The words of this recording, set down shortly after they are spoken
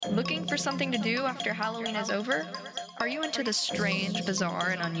Looking for something to do after Halloween is over? Are you into the strange,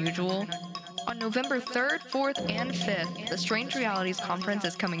 bizarre, and unusual? On November 3rd, 4th, and 5th, the Strange Realities Conference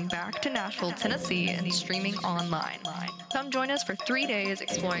is coming back to Nashville, Tennessee, and streaming online. Come join us for 3 days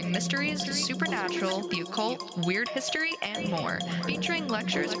exploring mysteries, supernatural, the occult, weird history, and more, featuring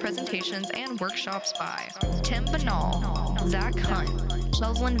lectures, presentations, and workshops by Tim Banal, Zach Hunt,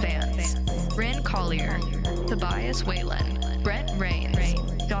 Leslin Vance, Bryn Collier, Tobias Whalen, Brent Rains,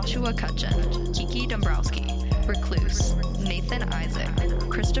 Joshua Cutchin, Kiki Dombrowski, Recluse, Nathan Isaac,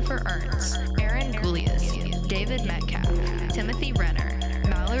 Christopher Ernst, Aaron Goulias, David Metcalf, Timothy Renner,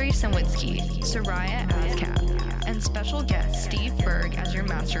 Mallory Sawinski, Soraya Ascap, and special guest Steve Berg as your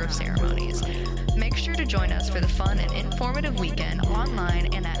Master of Ceremonies. Make sure to join us for the fun and informative weekend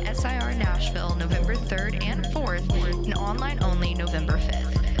online and at SIR Nashville November 3rd and 4th and online only November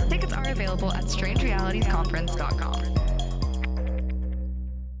 5th. Tickets are available at strangerealitiesconference.com.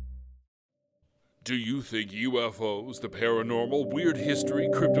 Do you think UFOs, the paranormal, weird history,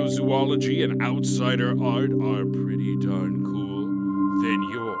 cryptozoology, and outsider art are pretty darn cool? Then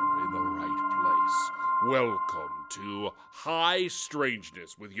you're in the right place. Welcome to High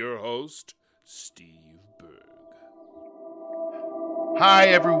Strangeness with your host, Steve Berg. Hi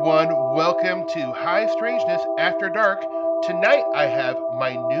everyone, welcome to High Strangeness After Dark. Tonight I have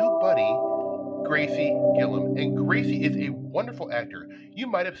my new buddy, Gracie Gillam. And Gracie is a wonderful actor. You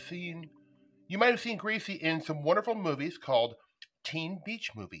might have seen Gracie in some wonderful movies called Teen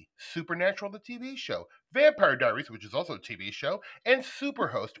Beach Movie, Supernatural, the TV show, Vampire Diaries, which is also a TV show, and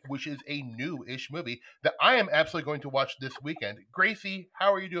Superhost, which is a new-ish movie that I am absolutely going to watch this weekend. Gracie,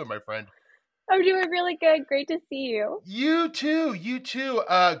 how are you doing, my friend? I'm doing really good. Great to see you. You too.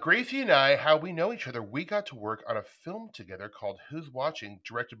 Gracie and I, how we know each other, we got to work on a film together called Who's Watching,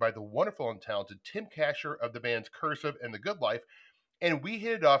 directed by the wonderful and talented Tim Kasher of the bands Cursive and The Good Life, and we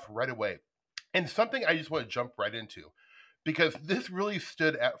hit it off right away. And something I just want to jump right into, because this really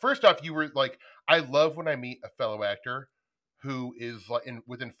stood out. First off, you were like, I love when I meet a fellow actor who is like,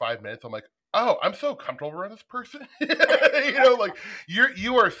 within 5 minutes, I'm like, oh, I'm so comfortable around this person. Like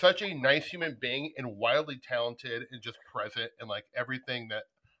you are such a nice human being and wildly talented and just present and like everything that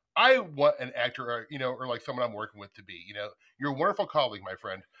I want an actor or like someone I'm working with to be. You're a wonderful colleague, my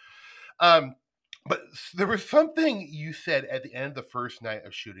friend. But there was something you said at the end of the first night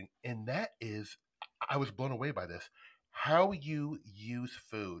of shooting, and that is, I was blown away by this, how you use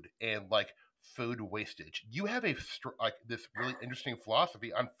food and like food wastage. You have this really interesting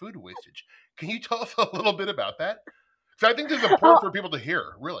philosophy on food wastage. Can you tell us a little bit about that? Because I think this is important for people to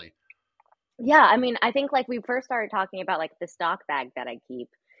hear, really. Yeah, I mean, I think like we first started talking about like the stock bag that I keep,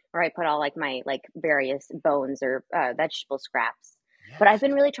 where I put all like my like various bones or vegetable scraps. Yes. But I've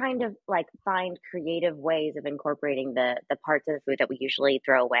been really trying to like find creative ways of incorporating the parts of the food that we usually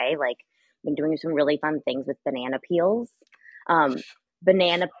throw away. Like I've been doing some really fun things with banana peels.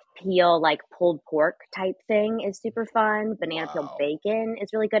 Banana peel like pulled pork type thing is super fun. Banana peel bacon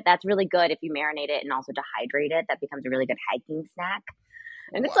is really good. That's really good if you marinate it and also dehydrate it. That becomes a really good hiking snack.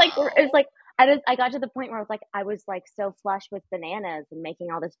 And it's like I got to the point where I was so flush with bananas and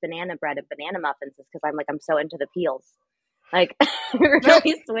making all this banana bread and banana muffins is because I'm so into the peels. Like it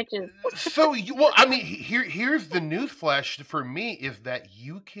really switches. So here's the newsflash for me is that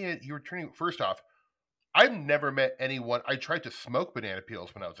you're turning. First off, I've never met anyone. I tried to smoke banana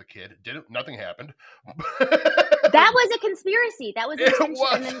peels when I was a kid. Nothing happened. That was a conspiracy. That was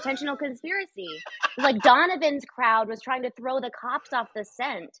an intentional conspiracy. Like Donovan's crowd was trying to throw the cops off the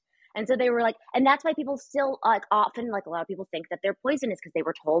scent. And so they were and that's why people still often a lot of people think that they're poisonous because they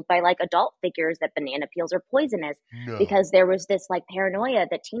were told by adult figures that banana peels are poisonous because there was this paranoia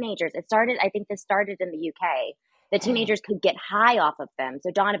that teenagers, I think this started in the UK, that teenagers could get high off of them.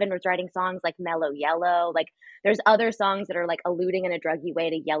 So Donovan was writing songs like Mellow Yellow, there's other songs that are alluding in a druggy way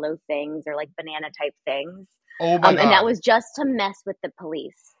to yellow things or banana type things. Oh my God. And that was just to mess with the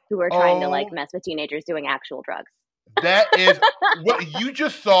police who were trying to mess with teenagers doing actual drugs. That is what you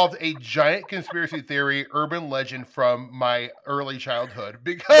just solved, a giant conspiracy theory, urban legend from my early childhood.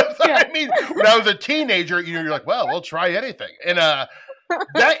 Because when I was a teenager, you're like, well, we'll try anything. And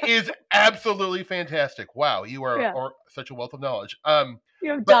that is absolutely fantastic. Wow, you are such a wealth of knowledge.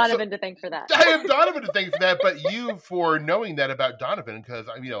 You have Donovan to thank for that. I have Donovan to thank for that, but you for knowing that about Donovan, because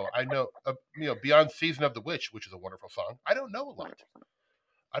I know Beyond Season of the Witch, which is a wonderful song. I don't know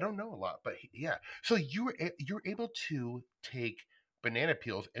a lot, but yeah. So you're able to take banana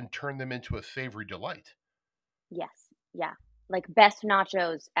peels and turn them into a savory delight. Yes. Yeah. Best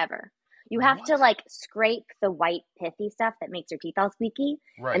nachos ever. You have to What? like scrape the white pithy stuff that makes your teeth all squeaky,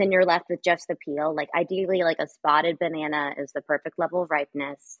 and Right. then you're left with just the peel. Like ideally, like a spotted banana is the perfect level of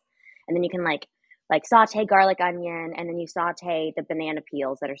ripeness, and then you can like saute garlic onion, and then you saute the banana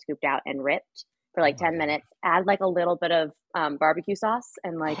peels that are scooped out and ripped for like Oh my 10 God. minutes. Add like a little bit of barbecue sauce,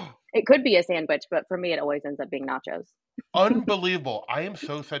 and like it could be a sandwich, but for me, it always ends up being nachos. Unbelievable. I am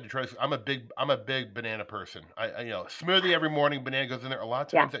so excited to try this. I'm a big banana person. Smoothie every morning, banana goes in there. A lot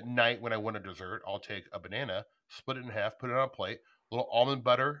of Yeah. times at night when I want a dessert, I'll take a banana, split it in half, put it on a plate, a little almond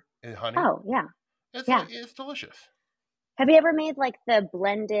butter and honey. Oh yeah. Yeah. It's delicious. Have you ever made like the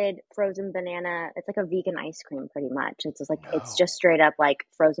blended frozen banana? It's like a vegan ice cream pretty much. It's just like it's just No. straight up like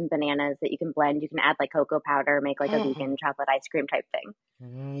frozen bananas that you can blend. You can add like cocoa powder, make like a vegan chocolate ice cream type thing.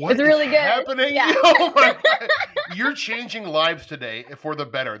 What It's is really good. happening? Yeah. Oh my God. You're changing lives today for the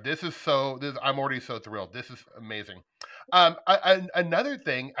better. I'm already so thrilled. This is amazing. Another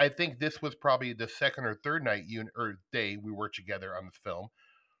thing, I think this was probably the second or third night day we were together on this film.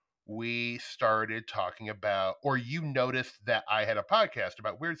 We started talking about, or you noticed that I had a podcast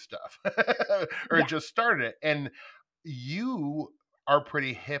about weird stuff, or Yeah. just started it. And you are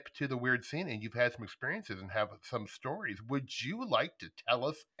pretty hip to the weird scene, and you've had some experiences and have some stories. Would you like to tell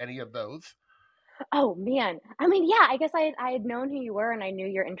us any of those? Oh man. I mean, yeah. I guess I had known who you were, and I knew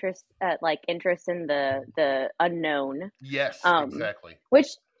your interest in the unknown. Yes, exactly. Which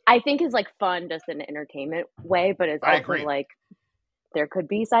I think is like fun just in an entertainment way, but it's I also agree. like there could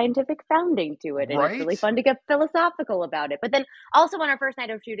be scientific founding to it, and it's really Right? fun to get philosophical about it. But then also on our first night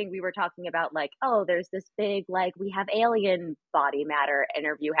of shooting, we were talking about like, oh, there's this big like we have alien body matter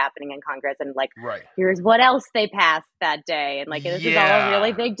interview happening in Congress, and like Right. here's what else they passed that day, and like this is all a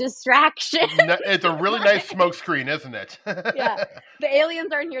really big distraction. It's a really nice smoke screen, isn't it? Yeah, the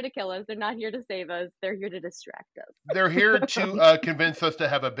aliens aren't here to kill us. They're not here to save us. They're here to distract us. They're here to convince us to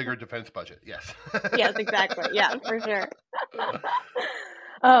have a bigger defense budget. Yes. Yes, exactly. Yeah, for sure.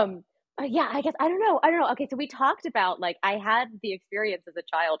 Yeah, I guess I don't know. Okay, so we talked about like I had the experience as a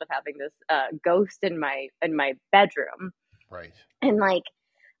child of having this ghost in my bedroom, Right. and like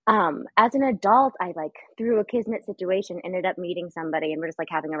as an adult, I like through a kismet situation ended up meeting somebody, and we're just like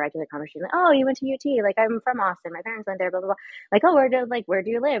having a regular conversation. Like, oh, you went to UT? Like, I'm from Austin. My parents went there. Blah blah blah. Like, oh, where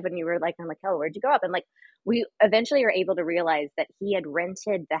do you live? And you were like, I'm like, oh, where'd you grow up? And like, we eventually were able to realize that he had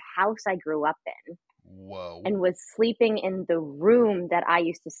rented the house I grew up in. Whoa. And was sleeping in the room that I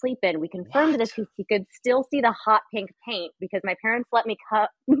used to sleep in. We confirmed this because he could still see the hot pink paint because my parents let me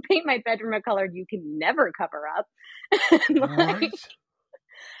paint my bedroom a color you can never cover up. Right.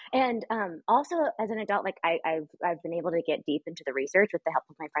 And also as an adult, like I've been able to get deep into the research with the help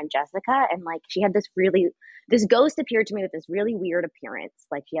of my friend Jessica, and like she had this ghost appeared to me with this really weird appearance.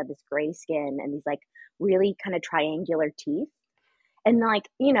 Like she had this gray skin and these like really kind of triangular teeth. And like,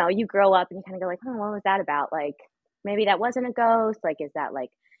 you know, you grow up and you kind of go like, oh, what was that about? Like, maybe that wasn't a ghost. Like, is that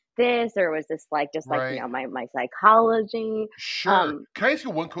like this, or was this like just like, you know, my psychology? Sure. Can I ask you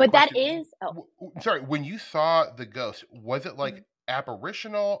one quick But question? that is, Sorry, when you saw the ghost, was it like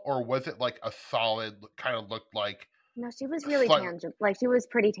apparitional, or was it like a solid kind of looked like? no, she was really tangible. Like she was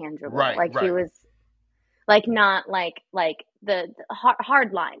pretty tangible. Right. Like she was like not like the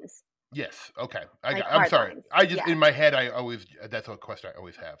hard lines. Yes. Okay. I'm sorry. lines. I just in my head that's a question I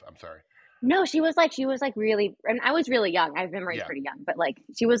always have. I'm sorry. No, she was like really, and I was really young. I've been raised pretty young, but like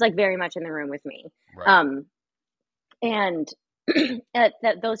she was like very much in the room with me. Right. And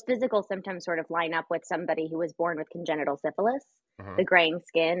those physical symptoms sort of line up with somebody who was born with congenital syphilis, the graying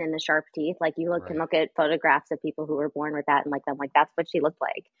skin and the sharp teeth. Like you can look at photographs of people who were born with that, and like I'm like that's what she looked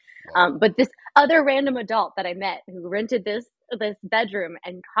like. Wow. But this other random adult that I met who rented this bedroom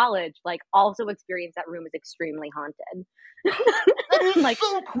in college, like also experienced that room as extremely haunted. That is like,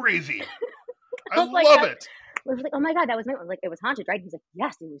 so crazy. I was like, love it. I was like, oh my God, that was like, it was haunted, right? He's like,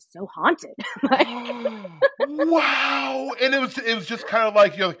 yes, it was so haunted. Wow. And it was just kind of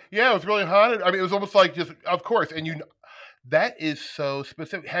like, you know, yeah, it was really haunted. I mean, it was almost like just, of course. And that is so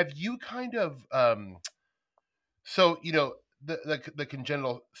specific. Have you kind of, so, you know, the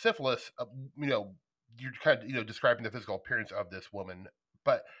congenital syphilis, you know, you're kind of, you know, describing the physical appearance of this woman,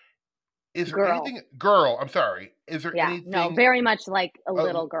 but is there anything, girl, I'm sorry. Is there anything? No, very much like a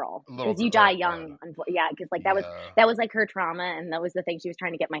little girl. Because you die young. Yeah, because like that was like her trauma, and that was the thing she was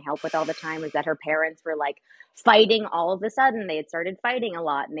trying to get my help with all the time, was that her parents were like fighting all of a sudden. They had started fighting a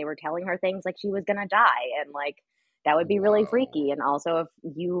lot, and they were telling her things like she was gonna die, and like that would be really freaky. And also if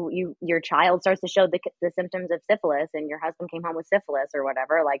your child starts to show the symptoms of syphilis, and your husband came home with syphilis or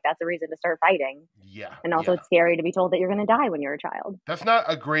whatever, like that's a reason to start fighting. Yeah. And also it's scary to be told that you're going to die when you're a child. That's not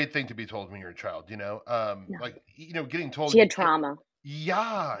a great thing to be told when you're a child, you know? No. Like, you know, getting told she had trauma.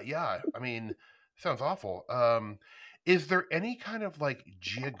 Yeah. I mean, sounds awful. Is there any kind of like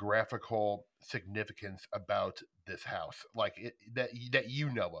geographical significance about this house, like that you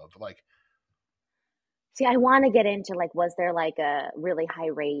know of? Like, See, I want to get into like, was there like a really high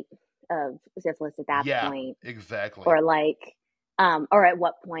rate of syphilis at that yeah, point, exactly. or like, or at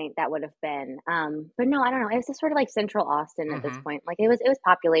what point that would have been? But no, I don't know. It was just sort of like Central Austin at this Mm-hmm. point. Like it was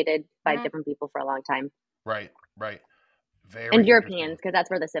populated by Mm-hmm. different people for a long time, Right. and Very interesting. Europeans, because that's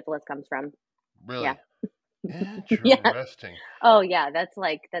where the syphilis comes from. Yeah, Really yeah. interesting. Oh yeah, that's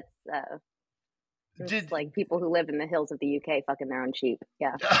it's Did like people who live in the hills of the UK fucking their own sheep.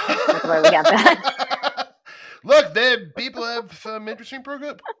 Yeah, that's why we have that. Look, people have some interesting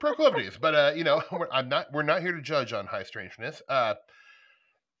proclivities, but we're not here to judge on high strangeness.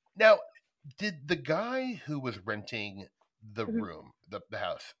 Now, did the guy who was renting the Mhm. room, the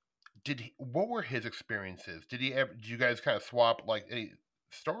house, what were his experiences? Did you guys kind of swap like any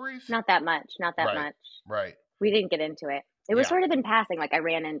stories? Not that much. Not that Right, much. right. We didn't get into it. It was Yeah. sort of in passing. Like I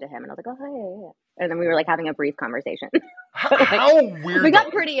ran into him and I was like, oh, hey. And then we were like having a brief conversation. But like How we weird got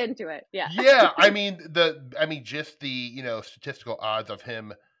though. pretty into it. Yeah. Yeah, just the statistical odds of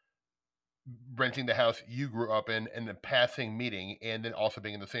him renting the house you grew up in and then passing meeting and then also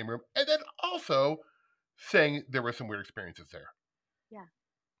being in the same room and then also saying there were some weird experiences there. Yeah.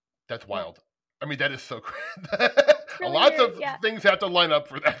 That's Yeah. wild. I mean, that is so crazy. It's really Lots weird. of Yeah. things have to line up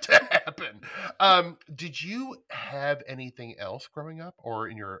for that to happen. Did you have anything else growing up or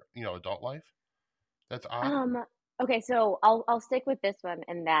in your adult life that's odd? Um, okay, so I'll stick with this one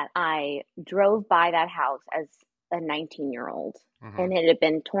in that I drove by that house as a 19-year-old Mm-hmm. and it had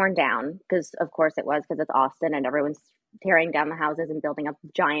been torn down because of course it was because it's Austin and everyone's tearing down the houses and building up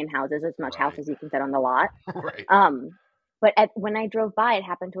giant houses, as much house Right. as you can fit on the lot. Right. But when I drove by, it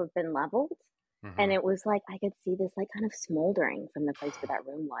happened to have been leveled. And Mm-hmm. it was like I could see this like kind of smoldering from the place where that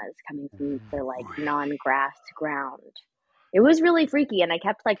room was coming from the like Really? non-grassed ground. It was really freaky, and I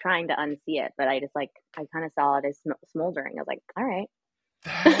kept like trying to unsee it, but I kind of saw it as smoldering. I was like, all right.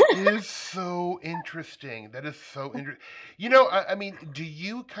 That is so interesting. That is so interesting. I mean, do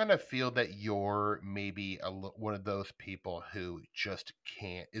you kind of feel that you're maybe one of those people who just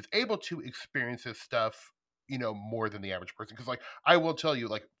can't is able to experience this stuff, more than the average person? Because, like, I will tell you,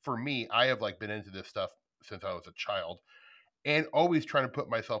 like, for me, I have like been into this stuff since I was a child, and always trying to put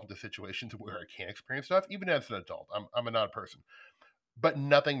myself into situations where I can experience stuff, even as an adult. I'm an odd person, but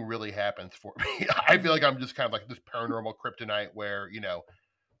nothing really happens for me. I feel like I'm just kind of like this paranormal kryptonite where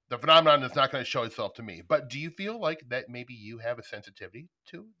the phenomenon is not going to show itself to me. But do you feel like that maybe you have a sensitivity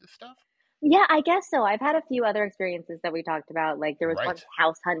to this stuff? Yeah, I guess so. I've had a few other experiences that we talked about. Like there was once Right.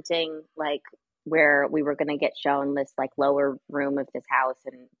 house hunting, like where we were going to get shown this like lower room of this house,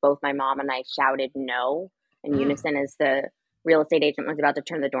 and both my mom and I shouted no in unison as the real estate agent was about to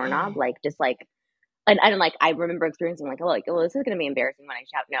turn the doorknob. Like just like, and like I remember experiencing like, oh, this is going to be embarrassing when I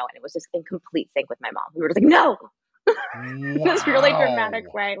shout no, and it was just in complete sync with my mom. We were just like, no, this really Wow.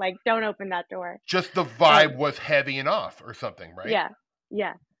 dramatic way, like don't open that door. Just the vibe was heavy and off or something, right? Yeah,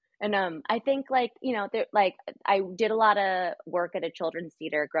 yeah. And I think like like I did a lot of work at a children's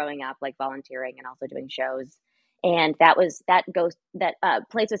theater growing up, like volunteering and also doing shows. And that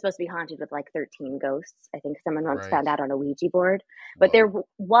place was supposed to be haunted with like 13 ghosts. I think someone once Right. found out on a Ouija board. But there Whoa.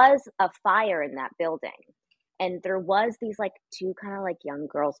 was a fire in that building, and there was these like two kind of like young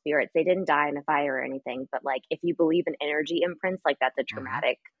girl spirits. They didn't die in the fire or anything, but like if you believe in energy imprints, like that's a Mm-hmm.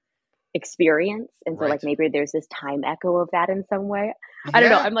 traumatic experience, and so like Right. maybe there's this time echo of that in some way. I don't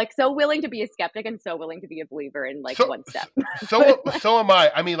know, Yeah. I'm like so willing to be a skeptic and so willing to be a believer in like So, one step. so am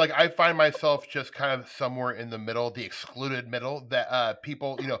I. I mean, like, I find myself just kind of somewhere in the middle, the excluded middle. That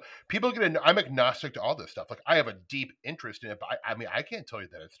people get. I'm agnostic to all this stuff. Like, I have a deep interest in it, but I mean, I can't tell you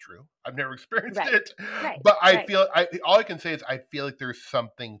that it's true. I've never experienced Right, it, right, but right. all I can say is I feel like there's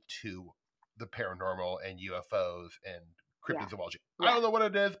something to the paranormal and UFOs and Yeah, cryptozoology. I yeah, don't know what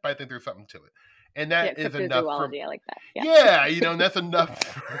it is, but I think there's something to it, and yeah, that is enough for cryptozoology, I like that. Yeah, yeah, and that's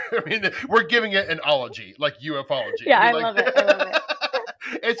enough. I mean, we're giving it an ology, like ufology. yeah, I mean, I like, love it, I love it.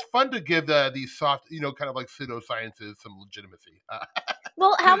 it's fun to give these soft, kind of like pseudosciences some legitimacy.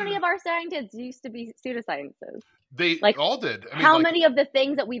 Well, how many of our scientists used to be pseudosciences? They Like, all did. I mean, how like, many of the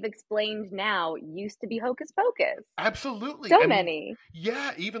things that we've explained now used to be hocus pocus? absolutely. So I mean, many.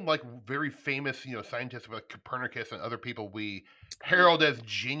 yeah, even like very famous, scientists like Copernicus and other people we herald as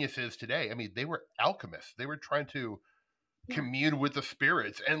geniuses today. I mean, they were alchemists. They were trying to commune with the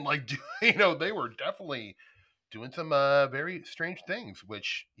spirits and like, they were definitely doing some very strange things,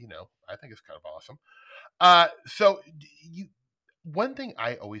 which I think is kind of awesome. So you, one thing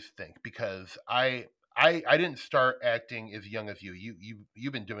I always think because I I didn't start acting as young as you.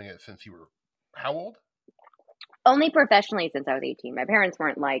 You've been doing it since you were how old? Only professionally since I was 18. My parents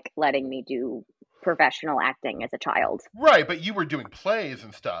weren't like letting me do professional acting as a child. Right, but you were doing plays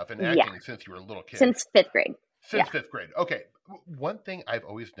and stuff and Yeah, acting since you were a little kid. since 5th grade. Since Yeah. 5th grade. Okay. One thing I've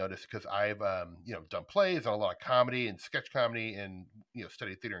always noticed, because I've done plays and a lot of comedy and sketch comedy and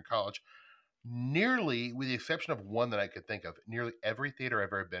studied theater in college. Nearly, with the exception of one that I could think of, nearly every theater I've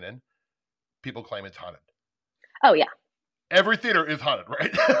ever been in, people claim it's haunted. Oh yeah. Every theater is haunted,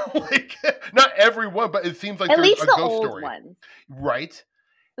 right? Like, not every one, but it seems like At there's least a the ghost old story. ones. Right.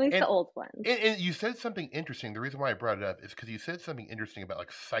 At least And- the old ones. And you said something interesting. The reason why I brought it up is because you said something interesting about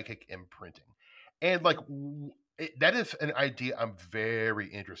like psychic imprinting. And like that is an idea I'm very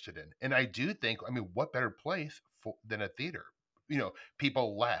interested in. And I do think, I mean, what better place than a theater?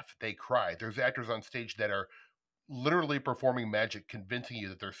 People laugh, they cry. There's actors on stage that are literally performing magic, convincing you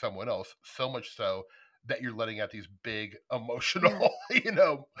that there's someone else, so much so that you're letting out these big emotional,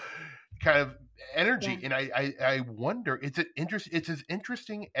 kind of energy. Yeah. And I wonder, it's as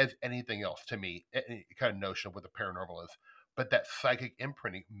interesting as anything else to me, any kind of notion of what the paranormal is, but that psychic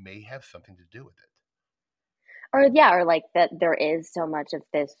imprinting may have something to do with it. Or like that there is so much of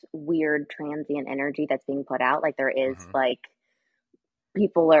this weird transient energy that's being put out. Like there is like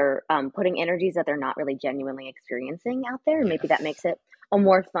people are putting energies that they're not really genuinely experiencing out there. Maybe that makes it a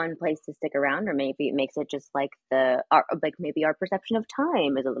more fun place to stick around, or maybe it makes it just like maybe our perception of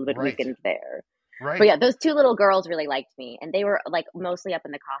time is a little bit weakened there. Right. But yeah, those two little girls really liked me, and they were like mostly up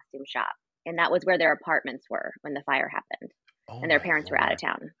in the costume shop, and that was where their apartments were when the fire happened, and their parents were out of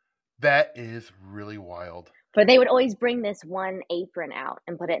town. That is really wild. But they would always bring this one apron out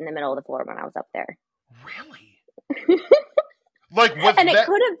and put it in the middle of the floor when I was up there. Really? Like,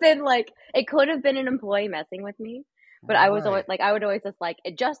 it could have been an employee messing with me, but I was always like, I would always just like,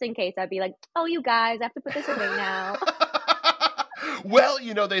 just in case, I'd be like, oh, you guys, I have to put this away now. Well,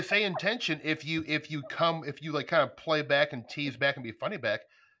 they say intention. If you like kind of play back and tease back and be funny back,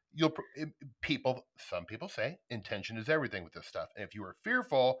 some people say intention is everything with this stuff. And if you are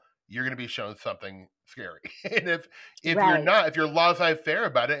fearful, you're going to be shown something scary. And if you're not, if you're laissez-faire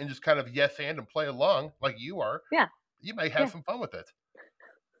about it and just kind of yes and play along like you are, you might have some fun with it.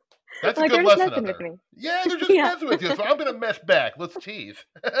 That's a good lesson out there. Yeah, they're just messing with you. So I'm going to mess back. Let's tease.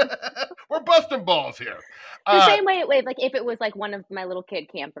 We're busting balls here. The same way, like if it was like one of my little kid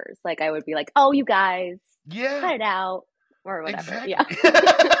campers, like I would be like, "Oh, you guys, cut it out," or whatever. Exactly. Yeah.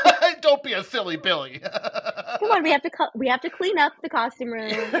 Don't be a silly Billy. Come on, we have to clean up the costume room.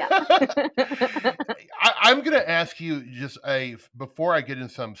 Yeah. I'm going to ask you just before I get in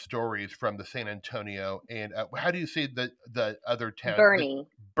some stories from the San Antonio, and how do you say the other town?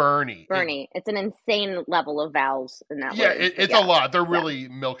 Bernie. It's an insane level of vowels in that. Yeah, it's a lot. They're really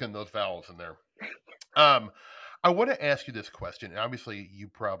milking those vowels in there. I want to ask you this question, and obviously you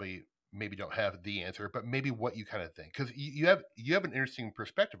probably maybe don't have the answer, but maybe what you kind of think, because you have an interesting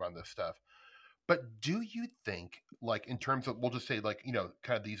perspective on this stuff. But do you think, like, in terms of, we'll just say, like,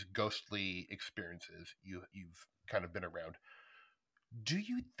 kind of these ghostly experiences you've kind of been around, do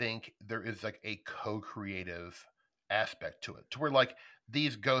you think there is like a co-creative aspect to it, to where like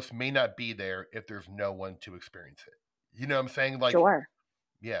these ghosts may not be there if there's no one to experience it? You know what I'm saying? Like, sure.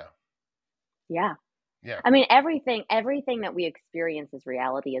 Yeah. I mean, everything that we experience as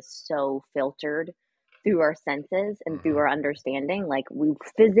reality is so filtered through our senses and through our understanding. Like we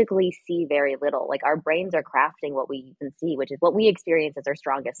physically see very little. Like our brains are crafting what we even see, which is what we experience as our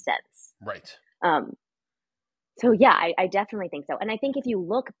strongest sense. Right. So yeah, I definitely think so. And I think if you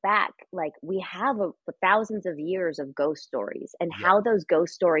look back, like we have thousands of years of ghost stories, and how those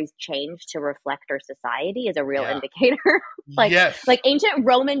ghost stories change to reflect our society is a real indicator. Like ancient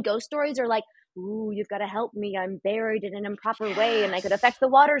Roman ghost stories are like, ooh, you've got to help me. I'm buried in an improper way and I could affect the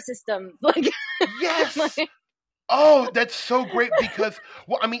water system. Like, yes. Oh, that's so great because,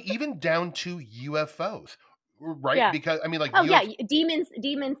 well, I mean, even down to UFOs, right? Yeah. Because, I mean, like, demons,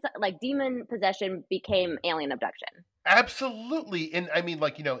 like demon possession became alien abduction. Absolutely. And I mean,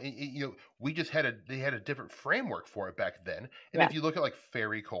 like, we just they had a different framework for it back then. And if you look at like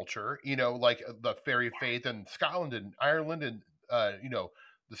fairy culture, like the fairy faith in Scotland and Ireland and,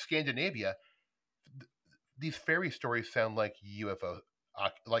 the Scandinavia, these fairy stories sound like UFO.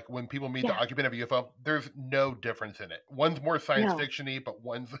 Like when people meet the occupant of a UFO, there's no difference in it. One's more science fiction-y, but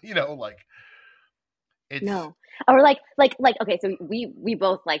one's, like it's or like okay, so we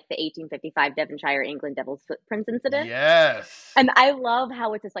both like the 1855 Devonshire England Devil's Footprints incident. Yes. And I love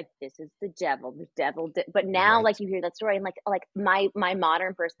how it's just like, this is the devil but now like you hear that story and like my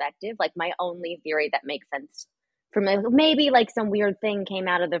modern perspective, like my only theory that makes sense from maybe like some weird thing came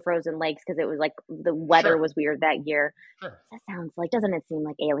out of the frozen lakes because it was like the weather was weird that year. Sure. That sounds like, doesn't it seem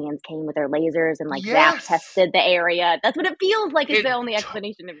like aliens came with their lasers and like zap Yes. tested the area? That's what it feels like. Is the only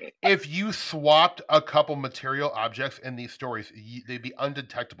explanation to me. If you swapped a couple material objects in these stories, they'd be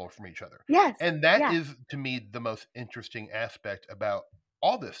undetectable from each other. Yes. And that is, to me, the most interesting aspect about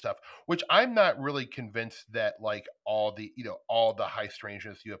all this stuff, which I'm not really convinced that like all the high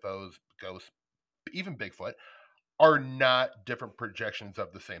strangeness, UFOs, ghosts, even Bigfoot, are not different projections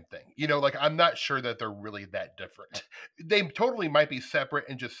of the same thing. You know, like I'm not sure that they're really that different. They totally might be separate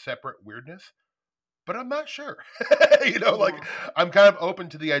and just separate weirdness, but I'm not sure. Like I'm kind of open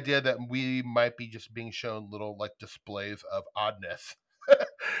to the idea that we might be just being shown little like displays of oddness.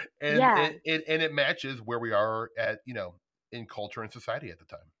 And it matches where we are at, in culture and society at the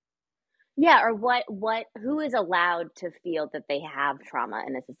time. Yeah, or who is allowed to feel that they have trauma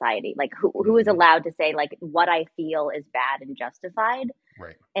in a society? Like who is allowed to say like what I feel is bad and justified?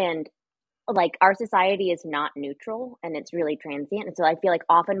 Right. And like our society is not neutral and it's really transient. And so I feel like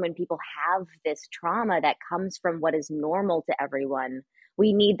often when people have this trauma that comes from what is normal to everyone,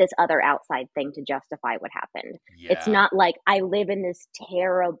 we need this other outside thing to justify what happened. Yeah. It's not like I live in this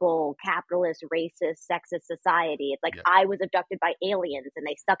terrible capitalist, racist, sexist society. It's like I was abducted by aliens and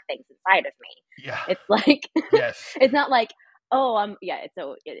they stuck things inside of me. Yeah. It's like, yes. It's not like,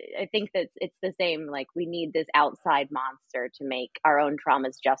 I think that it's the same. Like we need this outside monster to make our own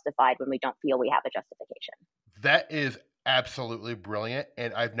traumas justified when we don't feel we have a justification. That is absolutely brilliant,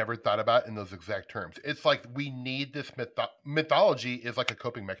 and I've never thought about it in those exact terms. It's like we need this mythology is like a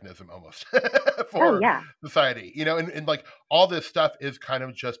coping mechanism almost for society, and like all this stuff is kind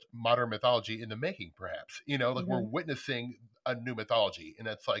of just modern mythology in the making, perhaps, like we're witnessing a new mythology, and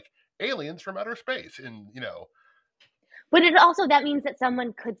it's like aliens from outer space, and But it also, that means that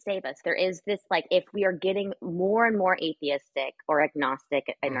someone could save us. There is this, like, if we are getting more and more atheistic or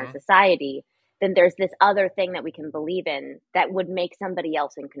agnostic in our society, then there's this other thing that we can believe in that would make somebody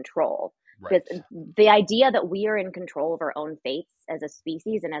else in control. Right. Because the idea that we are in control of our own fates as a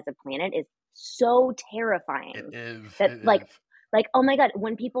species and as a planet is so terrifying. It is. That, like, oh my God,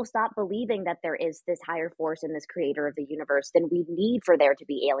 when people stop believing that there is this higher force and this creator of the universe, then we need for there to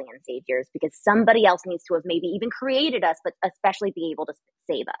be alien saviors because somebody else needs to have maybe even created us, but especially be able to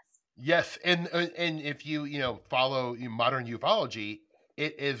save us. Yes. And if you follow modern ufology,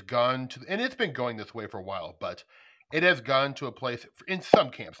 it has gone to, and it's been going this way for a while, but it has gone to a place in some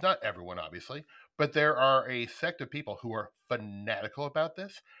camps, not everyone, obviously, but there are a sect of people who are fanatical about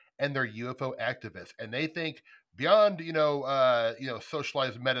this, and they're UFO activists, and they think beyond,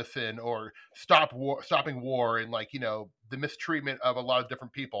 socialized medicine or stopping war and like, the mistreatment of a lot of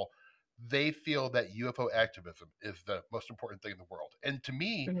different people, they feel that UFO activism is the most important thing in the world. And to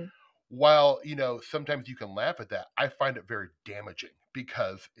me, while, sometimes you can laugh at that, I find it very damaging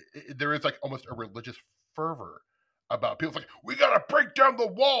because there is like almost a religious fervor about people like, we got to break down the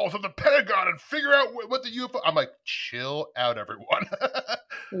walls of the Pentagon and figure out what the UFO. I'm like, chill out, everyone.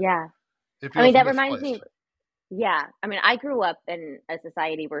 Yeah. I mean, that reminds me. Yeah. I mean, I grew up in a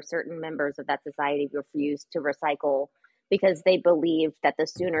society where certain members of that society refused to recycle because they believed that the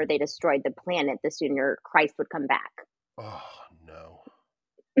sooner they destroyed the planet, the sooner Christ would come back. Oh, no.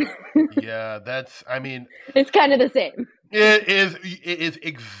 Yeah, it's kind of the same. It is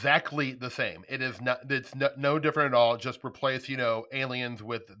exactly the same. It's no different at all. Just replace, aliens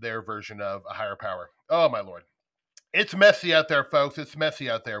with their version of a higher power. Oh my Lord. It's messy out there, folks. It's messy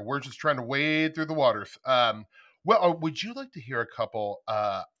out there. We're just trying to wade through the waters. Would you like to hear a couple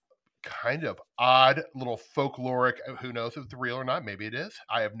kind of odd little folkloric, who knows if it's real or not, maybe it is.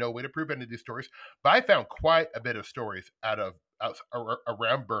 I have no way to prove any of these stories, but I found quite a bit of stories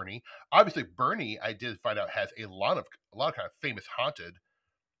around Bernie. Obviously, Bernie, I did find out, has a lot of kind of famous haunted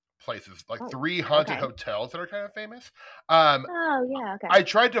places, like 3 haunted hotels that are kind of famous. Okay. I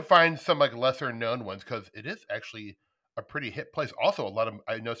tried to find some like lesser known ones because it is actually a pretty hit place. Also,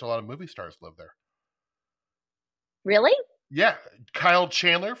 I noticed a lot of movie stars live there. Really? Yeah, Kyle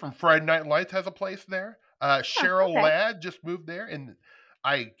Chandler from Friday Night Lights has a place there. Cheryl Ladd just moved there, and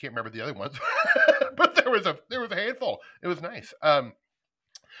I can't remember the other ones, but there was a handful. It was nice.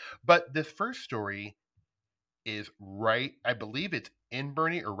 But this first story is right. I believe it's in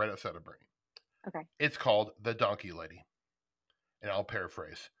Bernie or right outside of Bernie. Okay. It's called The Donkey Lady, and I'll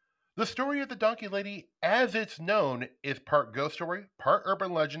paraphrase. The story of the Donkey Lady, as it's known, is part ghost story, part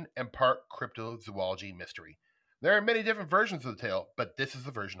urban legend, and part cryptozoology mystery. There are many different versions of the tale, but this is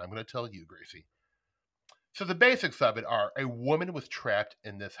the version I'm going to tell you, Gracie. So the basics of it are a woman was trapped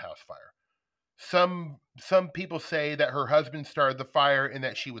in this house fire. Some people say that her husband started the fire and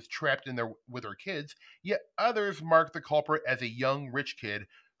that she was trapped in there with her kids, yet others mark the culprit as a young rich kid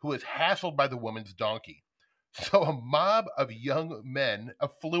who was hassled by the woman's donkey. So a mob of young men,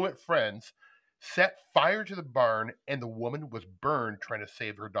 affluent friends, set fire to the barn and the woman was burned trying to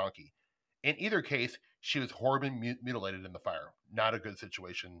save her donkey. In either case, she was horribly mutilated in the fire. Not a good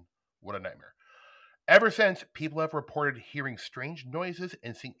situation. What a nightmare. Ever since, people have reported hearing strange noises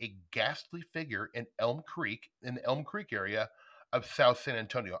and seeing a ghastly figure in the Elm Creek area of South San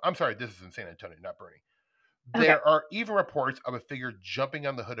Antonio. I'm sorry, this is in San Antonio, not Bernie. Okay. There are even reports of a figure jumping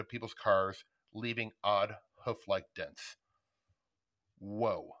on the hood of people's cars, leaving odd hoof-like dents.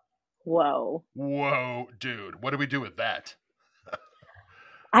 Whoa, dude! What do we do with that?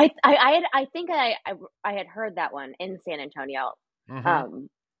 I think I had heard that one in San Antonio. Mm-hmm.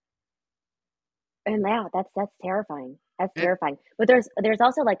 And yeah, that's terrifying. That's terrifying. But there's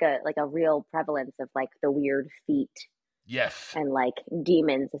also like a real prevalence of like the weird feet. Yes. And like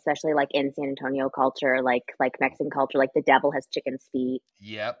demons, especially like in San Antonio culture, like Mexican culture, like the devil has chicken's feet.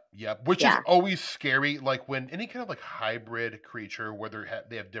 Yep. Which is always scary. Like when any kind of like hybrid creature where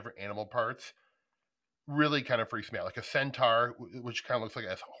they have different animal parts, really kind of freaks me out. Like a centaur, which kind of looks like it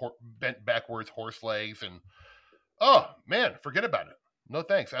has bent backwards horse legs, and oh man, forget about it. No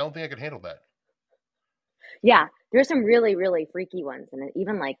thanks. I don't think I could handle that. Yeah, there's some really, really freaky ones, and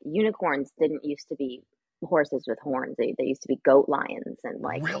even like unicorns didn't used to be horses with horns. They used to be goat lions, and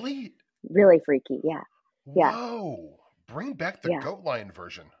like really freaky. Yeah. Whoa! Bring back the goat lion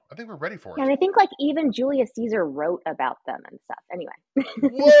version. I think we're ready for it. Yeah, and I think like even Julius Caesar wrote about them and stuff. Anyway.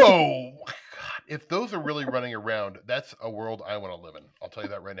 Whoa! God, if those are really running around, that's a world I want to live in. I'll tell you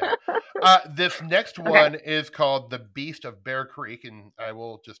that right now. This next one is called The Beast of Bear Creek, and I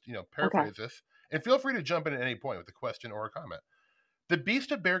will just paraphrase this. And feel free to jump in at any point with a question or a comment. The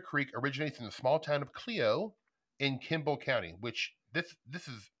Beast of Bear Creek originates in the small town of Clio in Kimball County, which this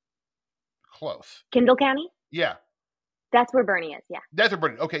is close. Kimball County? Yeah. That's where Bernie is, yeah. That's where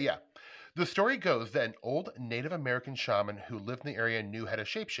Bernie, okay, yeah. The story goes that an old Native American shaman who lived in the area knew how to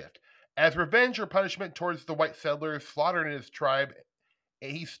shapeshift. As revenge or punishment towards the white settlers slaughtered in his tribe,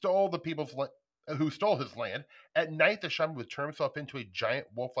 he stole the people's who stole his land. At night, the shaman would turn himself into a giant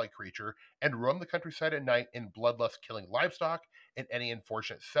wolf-like creature and roam the countryside at night in bloodlust, killing livestock and any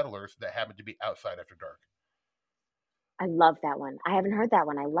unfortunate settlers that happened to be outside after dark. I love that one. I haven't heard that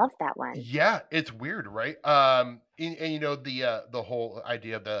one. I love that one. Yeah, it's weird, right? And the whole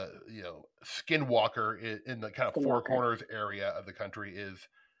idea of the skinwalker in the kind of Four Corners area of the country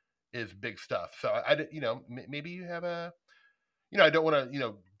is big stuff. So maybe you have a. I don't want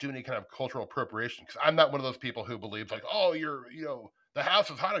to, do any kind of cultural appropriation because I'm not one of those people who believes like, oh, the house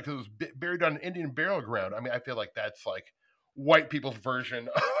is haunted because it was buried on an Indian burial ground. I mean, I feel like that's like white people's version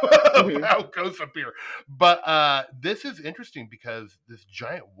of how ghosts appear. But this is interesting because this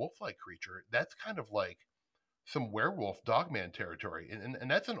giant wolf-like creature, that's kind of like some werewolf dogman territory.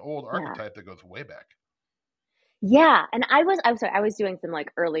 And that's an old archetype that goes way back. Yeah, and I'm sorry, I was doing some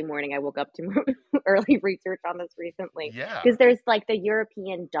like early morning. I woke up to early research on this recently. Yeah, because there's like the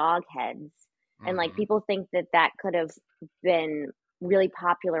European dog heads, and like people think that could have been really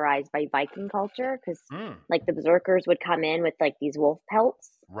popularized by Viking culture because like the berserkers would come in with like these wolf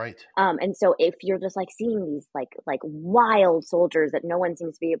pelts, right? And so if you're just like seeing these like wild soldiers that no one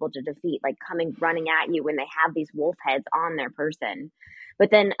seems to be able to defeat, like coming running at you when they have these wolf heads on their person,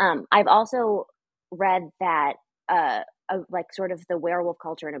 but then I've also read that. Like sort of the werewolf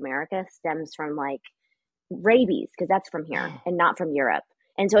culture in America stems from like rabies because that's from here and not from Europe.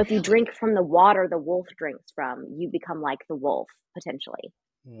 And so if you drink from the water the wolf drinks from, you become like the wolf potentially.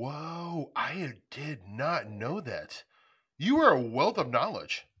 Whoa, I did not know that. You are a wealth of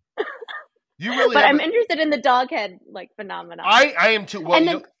knowledge. You really. But I'm interested in the dog head like phenomenon. I am too. Well,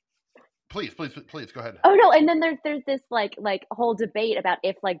 then, Please, go ahead. Oh no, and then there's this like whole debate about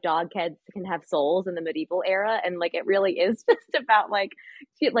if like dog heads can have souls in the medieval era, and like it really is just about like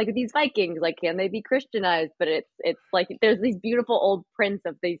these Vikings, like can they be Christianized? But it's like there's these beautiful old prints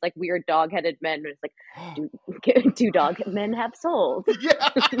of these like weird dog-headed men, and it's like do dog men have souls?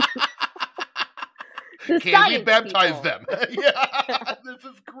 Yeah. Can we baptize them? Yeah, this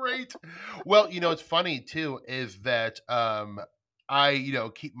is great. Well, it's funny too is that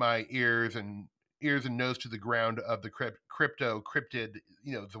I, keep my ears and nose to the ground of the cryptid,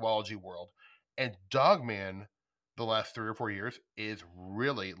 zoology world. And Dogman, the last 3 or 4 years, is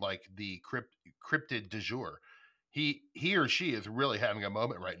really like the cryptid du jour. He or she is really having a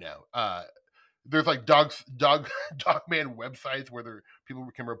moment right now. There's like Dogman websites where people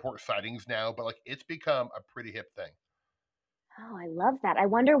can report sightings now, but like it's become a pretty hip thing. Oh, I love that. I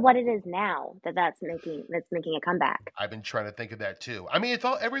wonder what it is now that's making a comeback. I've been trying to think of that too. I mean, it's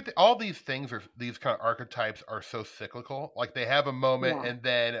all everything. All these things are these kind of archetypes are so cyclical. Like they have a moment Yeah. and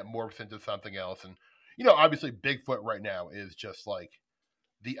then it morphs into something else. And you know, obviously, Bigfoot right now is just like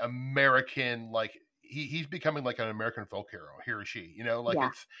the American, like he's becoming like an American folk hero. He or she, you know, like Yeah.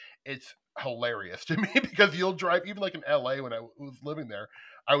 it's hilarious to me because you'll drive even like in LA when I was living there,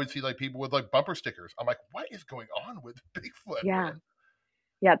 I would see like people with like bumper stickers. I'm like, what is going on with Bigfoot, Yeah. man?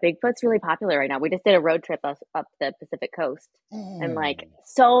 Yeah, Bigfoot's really popular right now. We just did a road trip up the Pacific coast, and like Ooh.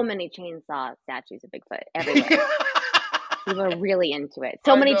 so many chainsaw statues of Bigfoot everywhere. People are really into it.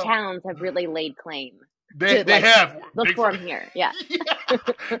 So I many know. towns have really laid claim. They like, have Look Bigfoot. for them here. Yeah.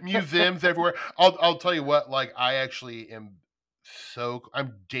 Yeah. Museums everywhere. I'll tell you what. Like I actually am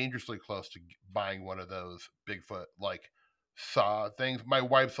I'm dangerously close to buying one of those Bigfoot like saw things. My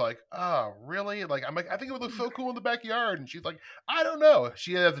wife's like, "Oh, really?" Like I'm like, "I think it would look so cool in the backyard," and she's like, "I don't know."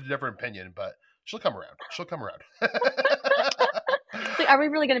 She has a different opinion, but she'll come around. She'll come around. So are we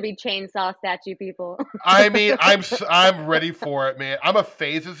really going to be chainsaw statue people? I mean, I'm ready for it, man. I'm a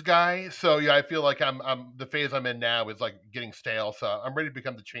phases guy, so yeah, I feel like I'm the phase I'm in now is like getting stale, so I'm ready to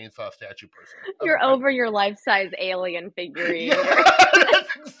become the chainsaw statue person. You're over your life-size alien figurine. Yeah,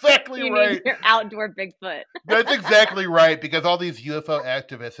 that's exactly You right. need your outdoor Bigfoot. That's exactly right because all these UFO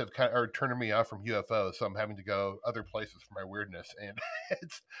activists are turning me off from UFOs, so I'm having to go other places for my weirdness, and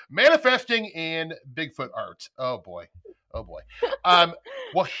it's manifesting in Bigfoot art. Oh boy, oh boy.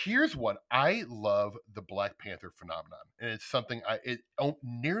 Well, here's one. I love the Black Panther phenomenon, and it's something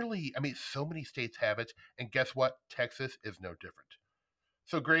nearly. I mean, so many states have it, and guess what? Texas is no different.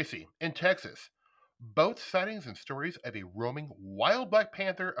 So, Gracie, in Texas, both sightings and stories of a roaming wild Black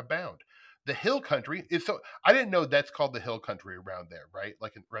Panther abound. The Hill Country is so. I didn't know that's called the Hill Country around there, right?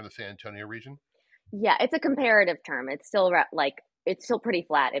 Like around the San Antonio region. Yeah, it's a comparative term. It's still it's still pretty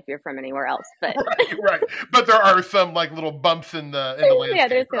flat if you're from anywhere else, but right. But there are some like little bumps in the landscape. Yeah,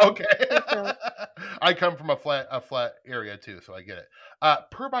 there's Okay. I come from a flat area too, so I get it.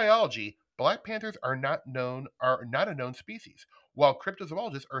 Per biology, Black Panthers are not a known species. While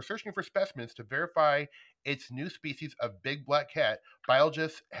cryptozoologists are searching for specimens to verify its new species of big black cat,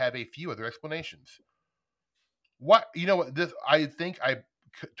 biologists have a few other explanations. What you know? What this? I think I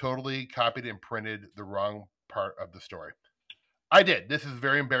totally copied and printed the wrong part of the story. I did. This is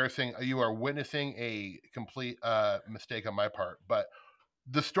very embarrassing. You are witnessing a complete mistake on my part. But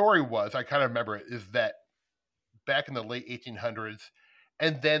the story was, I kind of remember it, is that back in the late 1800s,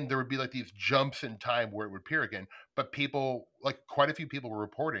 and then there would be like these jumps in time where it would appear again. But people, like quite a few people were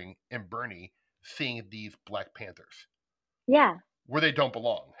reporting in Bernie seeing these Black Panthers yeah. where they don't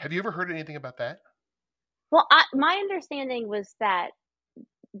belong. Have you ever heard anything about that? Well, my understanding was that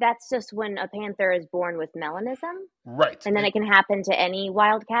that's just when a panther is born with melanism, Right. and then it can happen to any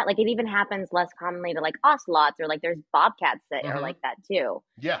wildcat. Like it even happens less commonly to like ocelots, or like there's bobcats that are like that too.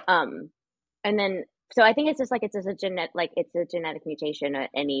 Yeah. And then so I think it's just like it's a genetic mutation.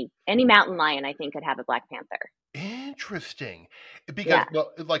 Any mountain lion I think could have a Black Panther. Interesting. Because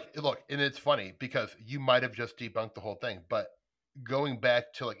well, like look, and it's funny because you might have just debunked the whole thing, but going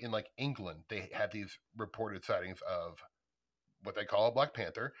back to like in like England, they had these reported sightings of what they call a Black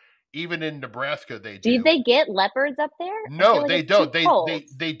Panther. Even in Nebraska, they do. Do they get leopards up there? No, like they don't.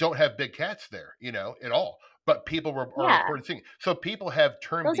 They don't have big cats there, you know, at all. But people are reported seeing. So people have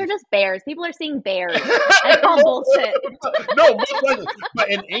termed those are just bears. People are seeing bears. I call bullshit. No,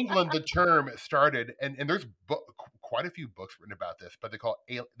 but in England, the term started, and there's quite a few books written about this. But they call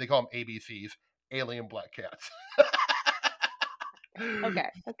them ABCs, alien black cats. Okay.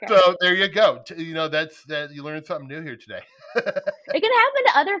 So there you go. You know, that you learned something new here today. It can happen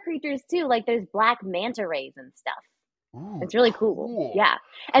to other creatures too. Like there's black manta rays and stuff. Ooh, it's really cool. Yeah.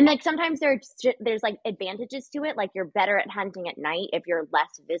 And like sometimes there's like advantages to it. Like you're better at hunting at night if you're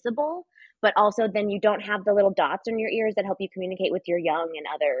less visible, but also then you don't have the little dots on your ears that help you communicate with your young and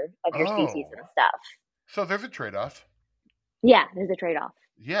other of your species and stuff. So there's a trade-off. Yeah, there's a trade-off.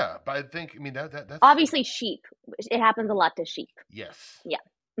 Yeah, but I think, I mean, that's... Obviously sheep. It happens a lot to sheep. Yes. Yeah.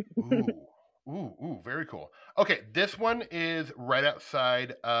 Ooh, very cool. Okay, this one is right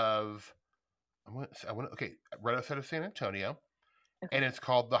outside of... right outside of San Antonio, and it's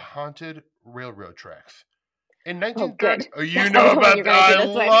called the Haunted Railroad Tracks. In 1930, you know about that. I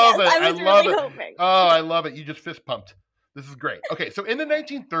love it. I love it. Hoping. Oh, I love it. You just fist pumped. This is great. Okay, so in the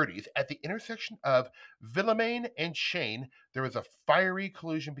 1930s, at the intersection of Villemain and Cheyne, there was a fiery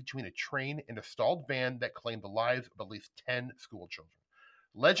collision between a train and a stalled van that claimed the lives of at least 10 school children.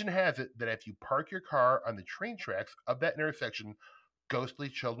 Legend has it that if you park your car on the train tracks of that intersection, ghostly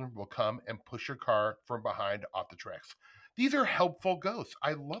children will come and push your car from behind off the tracks. These are helpful ghosts.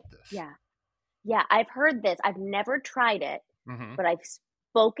 I love this. Yeah. Yeah, I've heard this. I've never tried it, Mm-hmm. but I've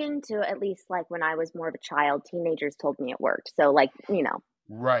spoken to, at least like when I was more of a child, teenagers told me it worked. So like, a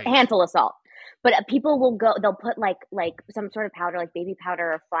Right. handful of salt. But people will go, they'll put like some sort of powder, like baby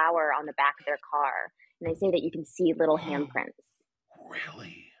powder or flour on the back of their car. And they say that you can see little handprints.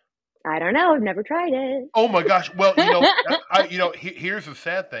 Really? I don't know. I've never tried it. Oh my gosh. Well, here's the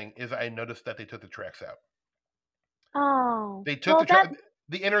sad thing is I noticed that they took the tracks out. Oh. They took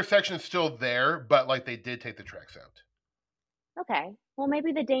the intersection is still there, but like they did take the tracks out. Okay. Well,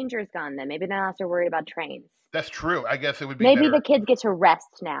 maybe the danger's gone then. Maybe they don't have to worry about trains. That's true. I guess it would be Maybe better. the kids get to rest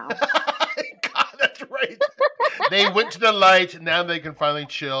now. God, that's right. They went to the light. Now they can finally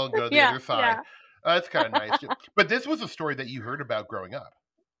chill and go to the other side. Yeah. That's kind of nice. But this was a story that you heard about growing up.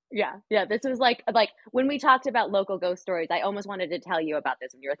 Yeah. This was like when we talked about local ghost stories, I almost wanted to tell you about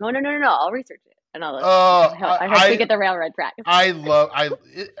this, and you're like, "Oh no, I'll research it." And I have to get the railroad tracks.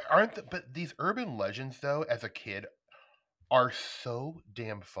 But these urban legends though, as a kid, are so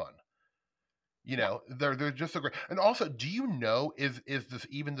damn fun. They're just so great. And also, do you know is this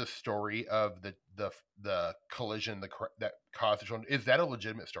even the story of the collision that caused the children? Is that a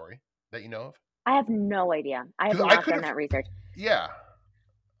legitimate story that you know of? I have no idea. I have not done that research. Yeah.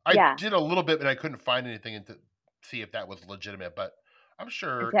 I did a little bit, but I couldn't find anything to see if that was legitimate. But I'm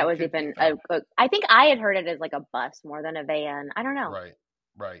sure if that was even. I think I had heard it as like a bus more than a van. I don't know.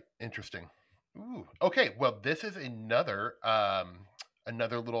 Right. Interesting. Ooh. Okay. Well, this is another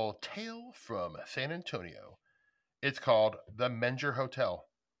little tale from San Antonio. It's called the Menger Hotel.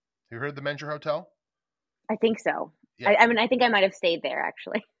 You heard of the Menger Hotel? I think so. Yeah. I think I might have stayed there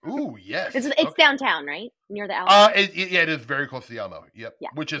actually. Ooh, yes. It's downtown, right? Near the Alamo? It is very close to the Alamo. Yep. Yeah,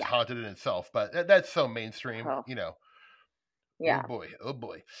 which is haunted in itself, but that's so mainstream, Yeah. Oh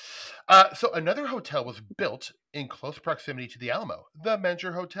boy. So another hotel was built in close proximity to the Alamo. The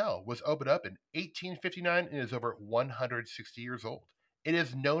Menger Hotel was opened up in 1859 and is over 160 years old. It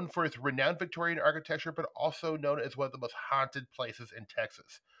is known for its renowned Victorian architecture, but also known as one of the most haunted places in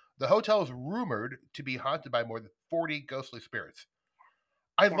Texas. The hotel is rumored to be haunted by more than 40 ghostly spirits.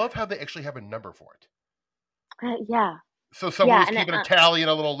 I love how they actually have a number for it. Yeah. So someone was keeping a tally in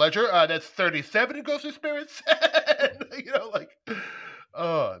a little ledger. That's 37 ghostly spirits.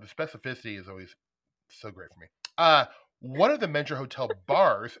 The specificity is always so great for me. One of the Menger Hotel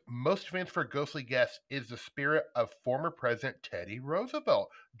bars most famous for ghostly guests is the spirit of former President Teddy Roosevelt,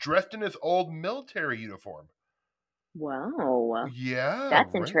 dressed in his old military uniform. Wow. Yeah.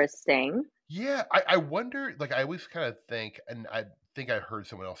 That's interesting. Yeah. I wonder, I always kind of think, and I think I heard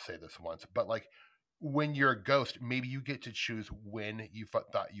someone else say this once, but when you're a ghost, maybe you get to choose when you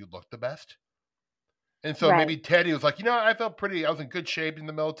thought you looked the best. And so maybe Teddy was like, I felt I was in good shape in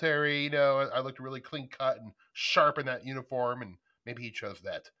the military. I looked really clean cut and sharp in that uniform. And maybe he chose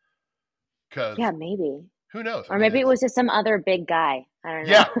that. Yeah, maybe. Who knows? Or maybe it was just some other big guy. I don't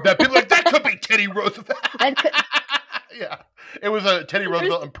know. Yeah, that people that could be Teddy Roosevelt. Yeah, it was a Teddy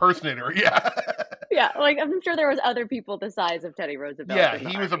Roosevelt impersonator. Yeah. Yeah, I'm sure there was other people the size of Teddy Roosevelt. Yeah,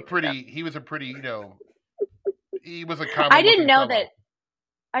 he was a pretty, he was a common. I didn't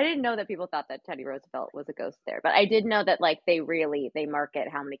know that people thought that Teddy Roosevelt was a ghost there, but I did know that they market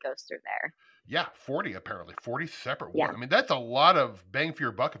how many ghosts are there. Yeah, 40 apparently, 40 separate Yeah. ones. I mean, that's a lot of bang for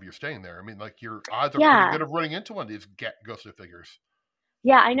your buck if you're staying there. I mean, your odds are pretty good of running into one of these ghostly figures.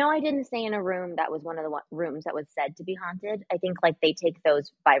 Yeah, I know I didn't stay in a room that was one of the rooms that was said to be haunted. I think they take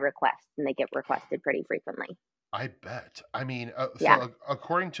those by request and they get requested pretty frequently. I bet. I mean,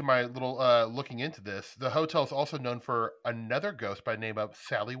 according to my little looking into this, the hotel is also known for another ghost by the name of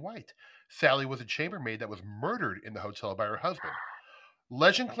Sally White. Sally was a chambermaid that was murdered in the hotel by her husband.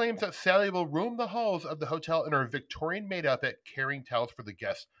 Legend claims that Sally will roam the halls of the hotel in her Victorian maid outfit, carrying towels for the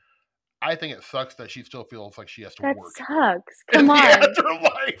guests. I think it sucks that she still feels like she has to work. That sucks. Come on.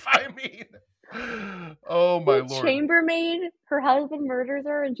 Afterlife, I mean. Oh, my Lord. Chambermaid, her husband murders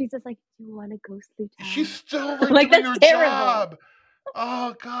her, and she's just like, do you want a ghostly towel? She's still doing her job.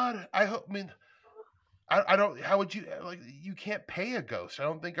 Oh, God. I don't, how would you, you can't pay a ghost. I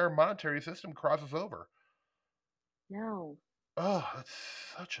don't think our monetary system crosses over. No. Oh, that's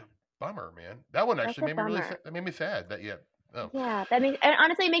such a bummer, man. That one actually made me sad that Oh. Yeah, and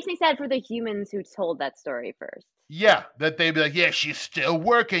honestly, it makes me sad for the humans who told that story first. Yeah, that they'd be like, yeah, she's still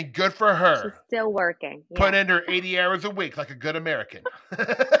working. Good for her. She's still working. Yeah. Put in her 80 hours a week like a good American.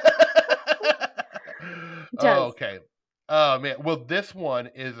 Oh, okay. Oh, man. Well, this one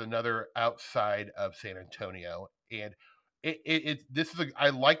is another outside of San Antonio. And I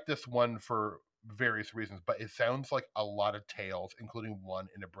like this one for various reasons, but it sounds like a lot of tales, including one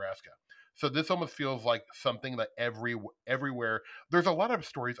in Nebraska. So this almost feels like something that everywhere. There's a lot of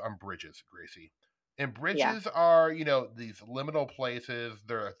stories on bridges, Gracie. And Yeah. bridges are, these liminal places.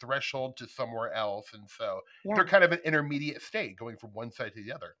 They're a threshold to somewhere else. And so they're Yeah. kind of an intermediate state going from one side to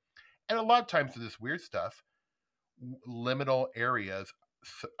the other. And a lot of times this weird stuff, liminal areas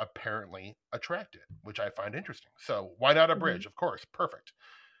apparently attract it, which I find interesting. So why not a bridge? Of course, perfect.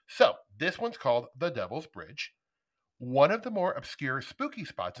 So this one's called the Devil's Bridge. One of the more obscure spooky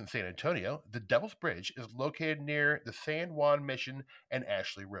spots in San Antonio, the Devil's Bridge is located near the San Juan Mission and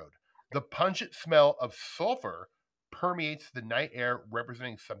Ashley Road. The pungent smell of sulfur permeates the night air,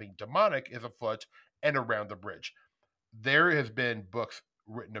 representing something demonic is afoot and around the bridge. There has been books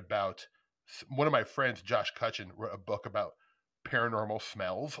written about. One of my friends, Josh Cutchin, wrote a book about paranormal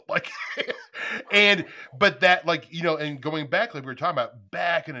smells, but that, and going back, like we were talking about,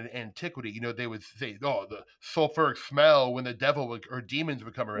 back in antiquity, they would say, oh, the sulfuric smell when the devil or demons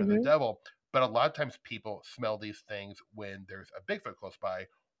would come around the devil. But a lot of times people smell these things when there's a Bigfoot close by,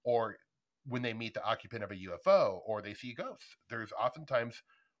 or when they meet the occupant of a UFO, or they see ghosts. There's oftentimes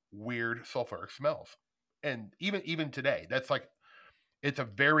weird sulfuric smells. And even today, it's a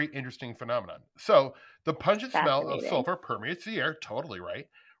very interesting phenomenon. So the pungent smell of sulfur permeates the air, totally right,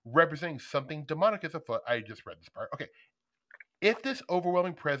 representing something demonic is afoot. I just read this part. Okay. If this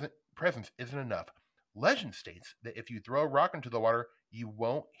overwhelming presence isn't enough, legend states that if you throw a rock into the water, you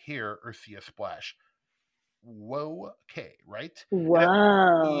won't hear or see a splash. Whoa, okay, right?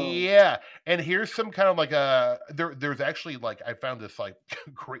 Whoa. Yeah. And here's some kind of there's actually I found this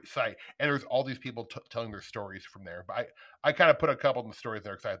great site, and there's all these people telling their stories from there. But I kind of put a couple of the stories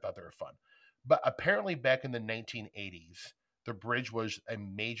there because I thought they were fun. But apparently back in the 1980s, the bridge was a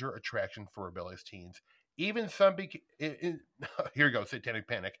major attraction for rebellious teens. Even some here we go, satanic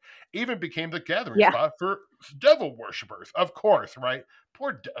panic. Even became the gathering spot for devil worshippers. Of course, right?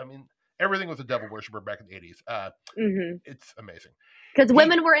 Everything was a devil worshiper back in the 80s. It's amazing. Because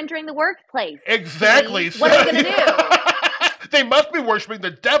women were entering the workplace. Exactly. What are we going to do? They must be worshiping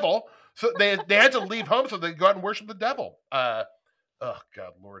the devil. So they had to leave home so they could go out and worship the devil. Oh,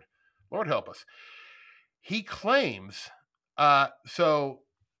 God, Lord. Lord help us. He claims, so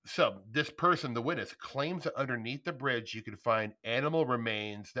this person, the witness, claims that underneath the bridge you can find animal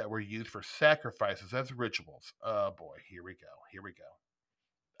remains that were used for sacrifices as rituals. Oh, boy. Here we go.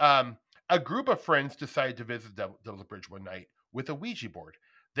 A group of friends decided to visit Devil's Bridge one night with a Ouija board.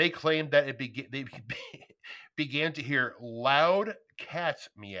 They claimed that they began to hear loud cats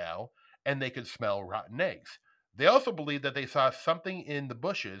meow, and they could smell rotten eggs. They also believed that they saw something in the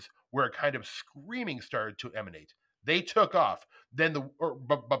bushes where a kind of screaming started to emanate. They took off.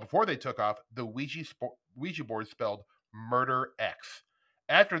 But before they took off, the Ouija board spelled Murder X.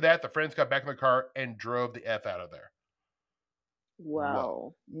 After that, the friends got back in the car and drove the F out of there.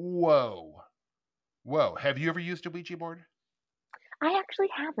 Whoa. Have you ever used a Ouija board? I actually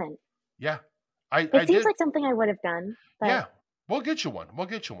haven't. Yeah. It seems like something I would have done. But... Yeah. We'll get you one.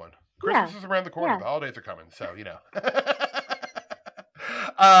 Christmas is around the corner. Yeah. The holidays are coming. So,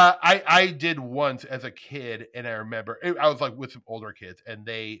 I did once as a kid, and I remember I was with some older kids, and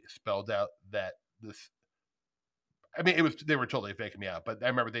they spelled out that this. I mean, they were totally faking me out, but I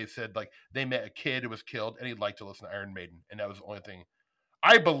remember they said they met a kid who was killed, and he liked to listen to Iron Maiden, and that was the only thing.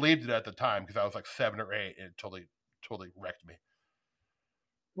 I believed it at the time because I was 7 or 8, and it totally wrecked me.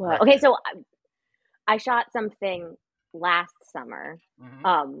 Well, okay, so I shot something last summer,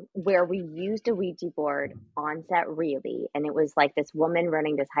 where we used a Ouija board on set, really, and it was this woman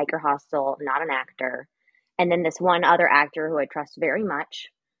running this hiker hostel, not an actor, and then this one other actor who I trust very much,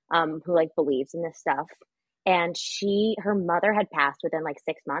 who believes in this stuff. And her mother had passed within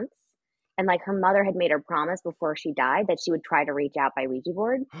 6 months. And her mother had made her promise before she died that she would try to reach out by Ouija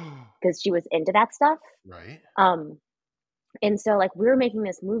board because she was into that stuff. Right. And so we were making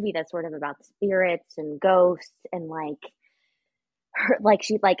this movie that's sort of about spirits and ghosts and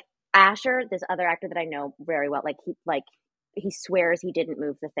Asher, this other actor that I know very well, he swears he didn't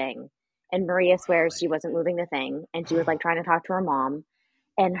move the thing. And Maria swears she wasn't moving the thing. And she was trying to talk to her mom,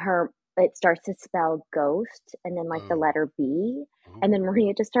 and it starts to spell ghost and then the letter B. And then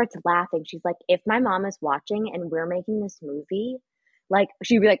Maria just starts laughing. She's like, if my mom is watching and we're making this movie,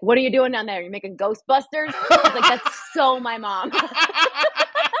 she'd be like, what are you doing down there? You're making Ghostbusters? I was that's so my mom.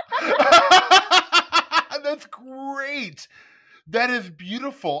 That's great. That is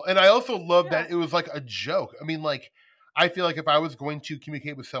beautiful. And I also love that it was a joke. I mean, I feel if I was going to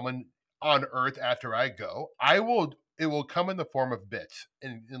communicate with someone on Earth after I go, it will come in the form of bits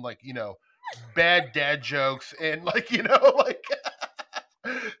and bad dad jokes and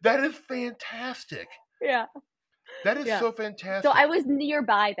That is fantastic. Yeah. That is Yeah. so fantastic. So I was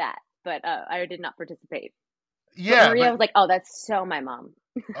nearby that, but I did not participate. Yeah, but Maria was like, "Oh, that's so my mom."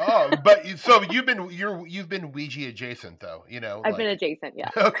 Oh, but so you've been Ouija adjacent though, I've been adjacent, yeah.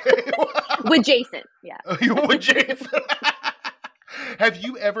 Okay. With Jason, yeah. You with Jason. Have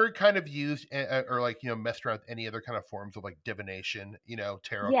you ever kind of used or messed around with any other kind of forms of like divination,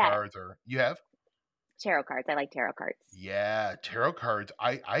 tarot cards, or you have? Tarot cards. I like tarot cards. Yeah, tarot cards.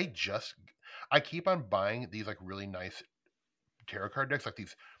 I keep on buying these like really nice tarot card decks, like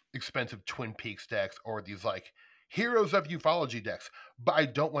these expensive Twin Peaks decks or these like Heroes of Ufology decks, but I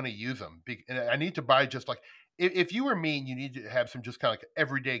don't want to use them. And I need to buy just like, if you were me and you need to have some just kind of like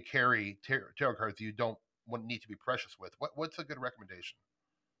everyday carry tarot cards you don't need to be precious with, what's a good recommendation?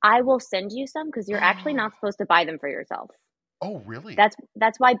 I will send you some because you're actually not supposed to buy them for yourself. Oh, really?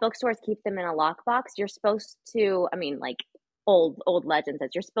 That's why bookstores keep them in a lockbox. You're supposed to, like old legend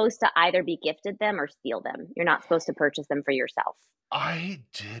says, you're supposed to either be gifted them or steal them. You're not supposed to purchase them for yourself. I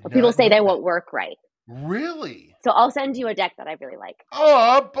did. But people say they won't work right. Really? So I'll send you a deck that I really like.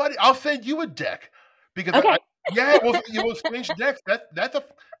 Oh, buddy, I'll send you a deck because okay. We'll exchange decks. That's a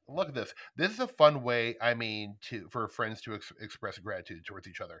look at this. This is a fun way. For friends to express gratitude towards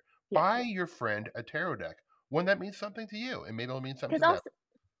each other. Yeah. Buy your friend a tarot deck, one that means something to you, and maybe it'll mean something to them.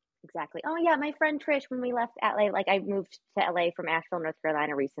 Exactly. Oh yeah, my friend Trish, when we left LA, like I moved to LA from Asheville, North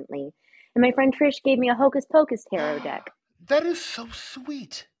Carolina recently, and my friend Trish gave me a Hocus Pocus tarot deck. That is so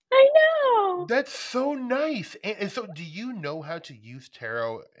sweet. I know. That's so nice. And so do you know how to use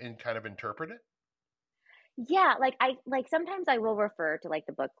tarot and kind of interpret it? Yeah, like sometimes I will refer to like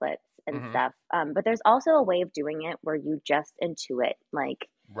the booklets and stuff. But there's also a way of doing it where you just intuit, like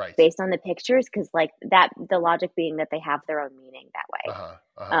based on the pictures, because like the logic being that they have their own meaning that way.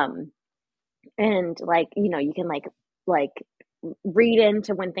 And like, you can like read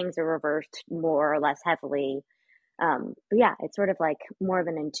into when things are reversed more or less heavily. But yeah, it's sort of like more of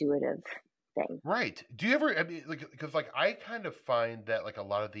an intuitive thing. Right. Do you ever, because like I kind of find that like a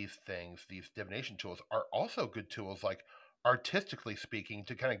lot of these things, these divination tools are also good tools, like artistically speaking,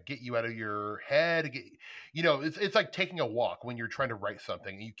 to kind of get you out of your head. It's like taking a walk when you're trying to write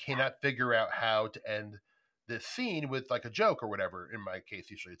something and you cannot figure out how to end this scene with like a joke or whatever. In my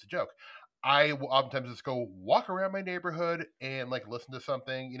case, usually it's a joke. I will oftentimes just go walk around my neighborhood and like listen to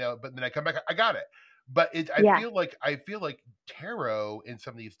something, but then I come back, I got it. But I feel like tarot and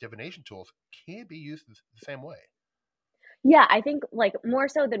some of these divination tools can be used the same way. Yeah, I think like more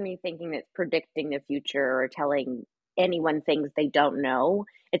so than me thinking it's predicting the future or telling anyone things they don't know.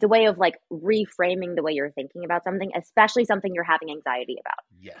 It's a way of like reframing the way you're thinking about something, especially something you're having anxiety about.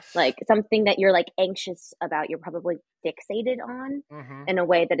 Yes. Like something that you're like anxious about, you're probably fixated on in a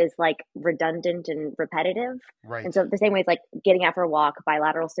way that is like redundant and repetitive. Right. And so the same way it's like getting out for a walk,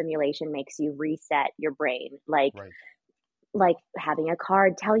 bilateral stimulation makes you reset your brain. Like having a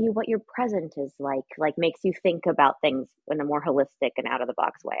card tell you what your present is like makes you think about things in a more holistic and out of the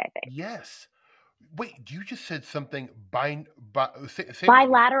box way, I think. Yes. Wait, you just said something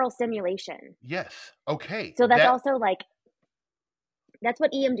bilateral stimulation. Yes. Okay. So that's also like, that's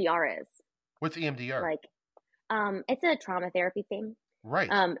what EMDR is. What's EMDR? Like, it's a trauma therapy thing. Right.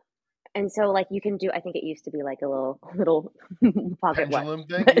 And so like you can do, I think it used to be like a little pocket pendulum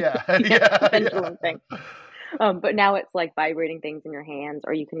watch. thing. Yeah. Pendulum thing. But now it's like vibrating things in your hands,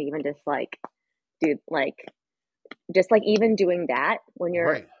 or you can even just like do like, just like even doing that when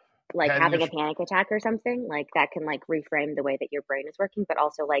you're like having a panic attack or something, like that can like reframe the way that your brain is working, but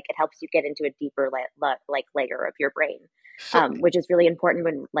also like it helps you get into a deeper like layer of your brain, which is really important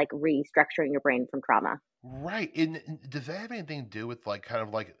when like restructuring your brain from trauma. Right. And does that have anything to do with like kind of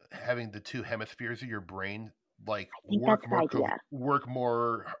like having the two hemispheres of your brain like work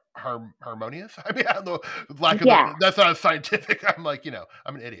more harmonious? I mean, I don't know, that's not scientific. I'm like,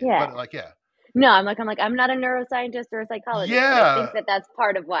 I'm an idiot, but like, No, I'm not a neuroscientist or a psychologist. Yeah. I think that's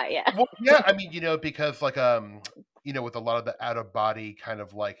part of why. Yeah. Well, yeah. I mean, because like, with a lot of the out of body kind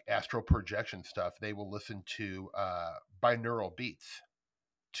of like astral projection stuff, they will listen to binaural beats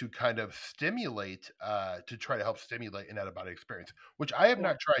to kind of stimulate, to try to help stimulate an out of body experience, which I have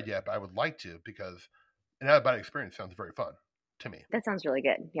not tried yet, but I would like to, because an out of body experience sounds very fun to me. That sounds really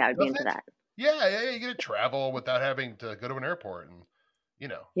good. Yeah, I'd be into that. Yeah. You get to travel without having to go to an airport and,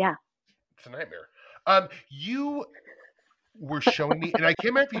 Yeah. It's a nightmare. You were showing me, and I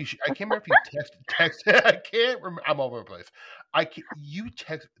can't remember if you texted. I can't remember. I'm all over the place. You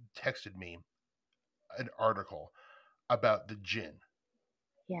texted me an article about the jinn.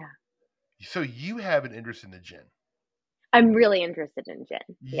 Yeah. So you have an interest in the jinn. I'm really interested in gin.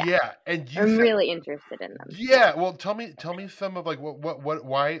 Yeah. Yeah, and I'm really interested in them. Yeah, well, tell me some of like what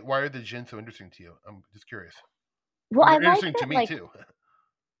why are the gin so interesting to you? I'm just curious. Well, They're I like interesting to that, me like, too.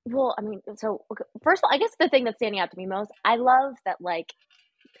 well, I mean, so okay, first of all, I guess the thing that's standing out to me most, I love that like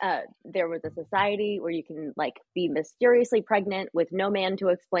there was a society where you can like be mysteriously pregnant with no man to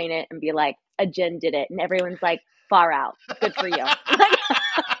explain it and be like, a gin did it, and everyone's like, far out, good for you. Like,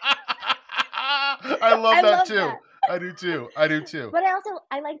 I love I that love too. that. I do too. I do too. But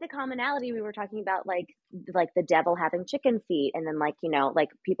I like the commonality we were talking about, like the devil having chicken feet, and then like like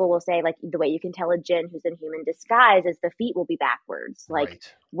people will say like the way you can tell a jinn who's in human disguise is the feet will be backwards, like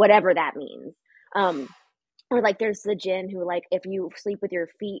Right. whatever that means. Or like there's the jinn who like if you sleep with your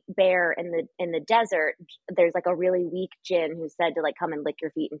feet bare in the desert, there's like a really weak jinn who's said to like come and lick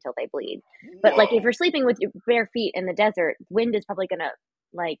your feet until they bleed. But like if Whoa. you're sleeping with your bare feet in the desert, wind is probably gonna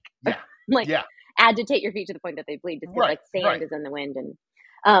like Yeah. like Yeah. agitate your feet to the point that they bleed just because Right. like sand Right. is in the wind.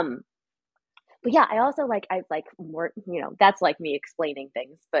 And but yeah, I also like I've like more that's like me explaining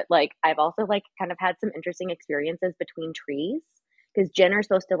things, but like I've also like kind of had some interesting experiences between trees because Jen are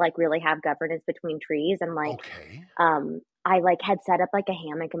supposed to like really have governance between trees. And like Okay. I like had set up like a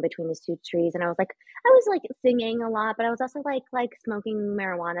hammock in between these two trees, and I was like singing a lot, but I was also like smoking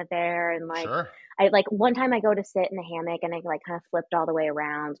marijuana there. And like Sure. I like one time I go to sit in the hammock and I like kind of flipped all the way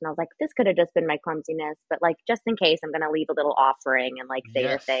around, and I was like, this could have just been my clumsiness, but like just in case, I'm gonna leave a little offering and like say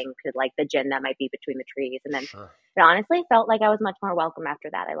a Yes. thing to like the gin that might be between the trees. And then Sure. it honestly felt like I was much more welcome after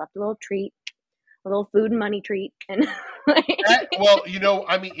that. I left a little treat, a little food and money treat, and Well,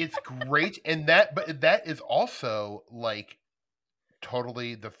 I mean, it's great, and but that is also like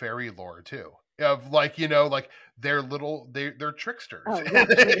totally the fairy lore too. Of like, like they're tricksters. oh yeah,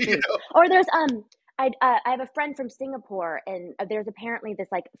 between the you trees. know? Or there's I have a friend from Singapore, and there's apparently this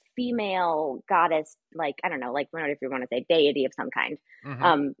like female goddess, like I don't know, like if you want to say deity of some kind.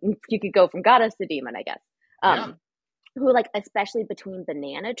 Mm-hmm. You could go from goddess to demon, I guess. Yeah. Who like especially between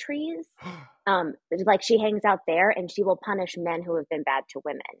banana trees, like she hangs out there and she will punish men who have been bad to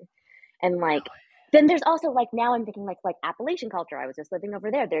women. And like then there's also like now I'm thinking like Appalachian culture. I was just living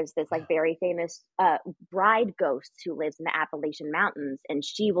over there. There's this like very famous bride ghost who lives in the Appalachian Mountains, and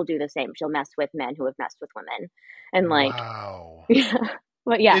she will do the same. She'll mess with men who have messed with women. And like Wow. yeah.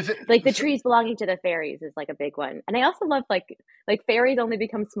 But yeah, Is it like the trees belonging to the fairies is like a big one. And I also love like fairies only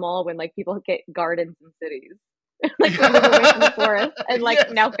become small when like people get gardens in cities. Like they move away from the forest, and like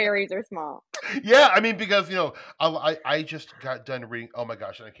Yes. now fairies are small. Yeah, I mean, because I just got done reading. Oh my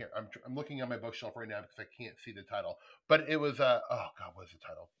gosh, and I can't. I'm looking on my bookshelf right now because I can't see the title. But it was oh god, what is the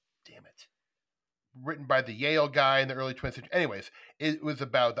title? Damn it! Written by the Yale guy in the early 20th century. Anyways, it was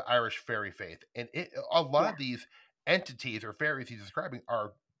about the Irish fairy faith, and a lot of these entities or fairies he's describing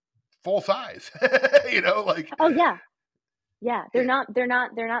are full size. Like Oh yeah, they're not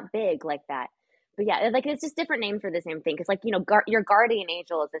big like that. But yeah, like it's just different names for the same thing. Because like your guardian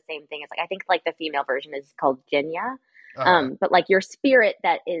angel is the same thing. It's like I think like the female version is called Jinya. But like your spirit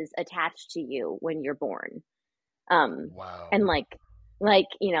that is attached to you when you're born. Wow. And like like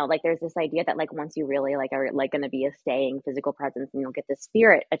there's this idea that like once you really like are like going to be a staying physical presence, and you'll get the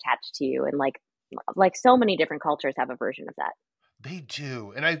spirit attached to you. And like so many different cultures have a version of that. They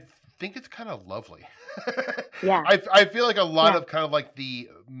do, and I think it's kind of lovely. Yeah. I feel like a lot of kind of like the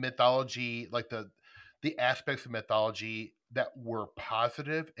mythology, like the aspects of mythology that were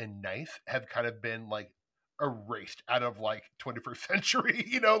positive and nice have kind of been like erased out of like 21st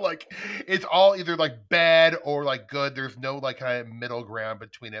century. Like it's all either like bad or like good. There's no like kind of middle ground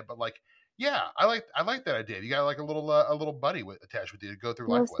between it. But like, yeah, I like that idea. You got like a little buddy attached with you to go through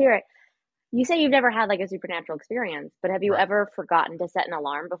life with. Spirit. You say you've never had like a supernatural experience, but have you Right. ever forgotten to set an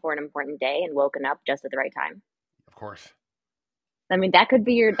alarm before an important day and woken up just at the right time? Of course. I mean, that could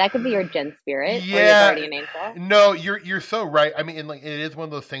be your Jen spirit or your Yeah, guardian angel. no, you're so right. I mean, and like it is one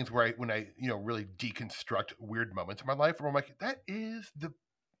of those things where when I really deconstruct weird moments in my life, where I'm like, that is the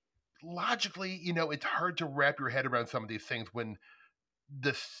logically, it's hard to wrap your head around some of these things when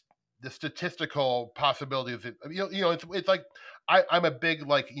the statistical possibilities. It's like I'm a big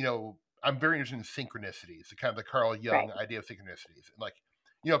like I'm very interested in synchronicities, the kind of the Carl Jung idea of synchronicities, and like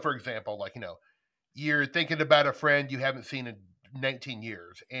for example, like you're thinking about a friend you haven't seen in 19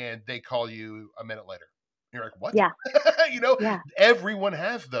 years, and they call you a minute later. You're like, what? Yeah. Yeah. Everyone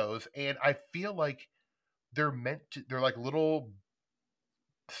has those, and I feel like they're like little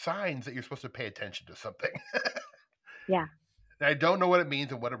signs that you're supposed to pay attention to something. Yeah. And I don't know what it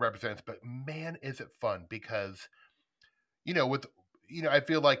means and what it represents, but man, is it fun because, I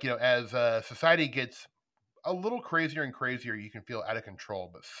feel like, as society gets a little crazier and crazier, you can feel out of control,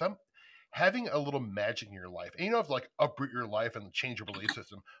 but having a little magic in your life, and you don't have to like uproot your life and change your belief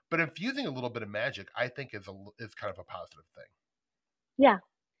system, but infusing a little bit of magic, I think is kind of a positive thing. Yeah.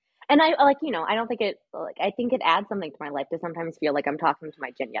 And I like, I don't think I think it adds something to my life to sometimes feel like I'm talking to my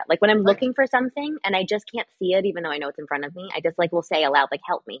Jinya. Like when I'm Right. looking for something and I just can't see it, even though I know it's in front of me, I just like will say aloud, like,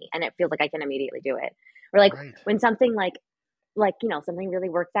 help me. And it feels like I can immediately do it. Or like Right. when something something really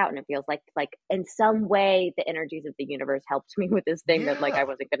works out and it feels like in some way the energies of the universe helped me with this thing that like I Yeah.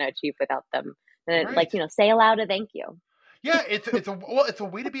 wasn't going to achieve without them. And Right. say aloud a thank you. Yeah, it's a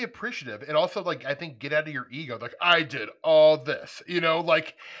way to be appreciative, and also like I think get out of your ego. Like I did all this,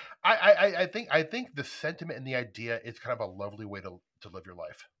 like I think the sentiment and the idea is kind of a lovely way to live your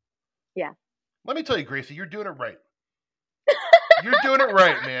life. Yeah. Let me tell you, Gracie, you're doing it right. You're doing it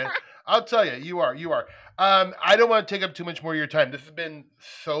right, man. I'll tell you, you are. I don't want to take up too much more of your time. This has been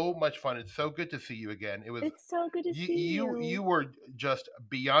so much fun. It's so good to see you again. It's so good to see you. You were just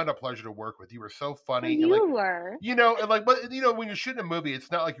beyond a pleasure to work with. You were so funny. You and, were. And like, but when you're shooting a movie,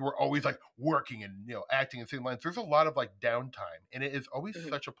 it's not like you were always like working and acting and same lines. There's a lot of like downtime, and it is always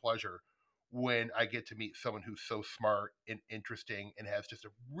such a pleasure when I get to meet someone who's so smart and interesting and has just a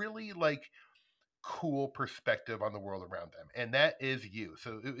really like cool perspective on the world around them, and that is you.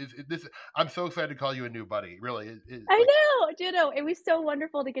 So I'm so excited to call you a new buddy. Really, I know. It was so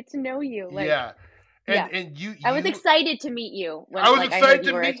wonderful to get to know you. And you I was excited to meet you when I was excited I heard to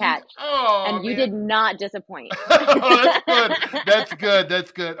you were meet attached. you. Oh, and you did not disappoint. Oh, that's good.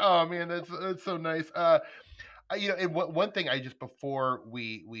 That's good. Oh man, that's so nice. And one thing before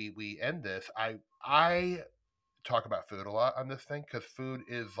we end this, I talk about food a lot on this thing because food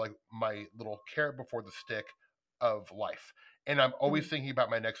is like my little carrot before the stick of life, and I'm always thinking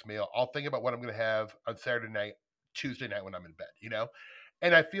about my next meal. I'll think about what I'm going to have on Saturday night, Tuesday night when I'm in bed,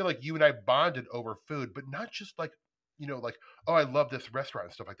 and I feel like you and I bonded over food, but not just like like, oh, I love this restaurant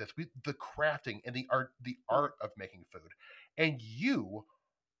and stuff like this. The crafting and the art of making food. And you,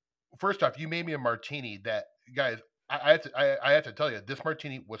 first off, you made me a martini that, guys, I have to tell you, this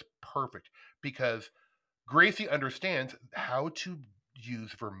martini was perfect because Gracie understands how to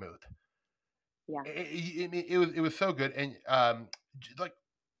use vermouth. Yeah. It was so good. And like,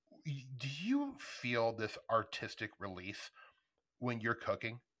 do you feel this artistic release when you're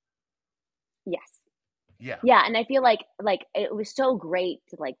cooking? Yes. Yeah. Yeah, and I feel like it was so great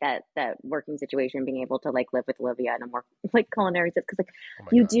to like that working situation, being able to like live with Olivia and more like culinary stuff because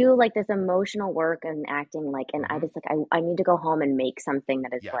like you do like this emotional work and acting like, and I just like I need to go home and make something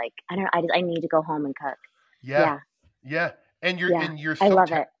that is like I need to go home and cook. Yeah. And you're so I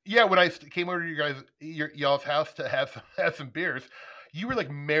love it. Yeah, when I came over to y'all's house to have some beers, you were like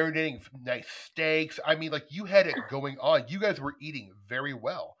marinating nice steaks. I mean, like you had it going on. You guys were eating very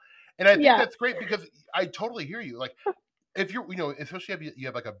well. And I think that's great because I totally hear you. Like if you're, especially if you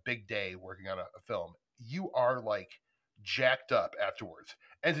have like a big day working on a film, you are like jacked up afterwards.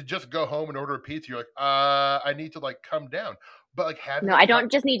 And to just go home and order a pizza, you're like, I need to like come down. But like having I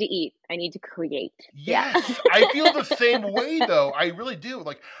don't just need to eat. I need to create. Yes, I feel the same way though. I really do.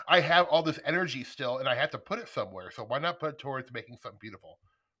 Like I have all this energy still, and I have to put it somewhere. So why not put it towards making something beautiful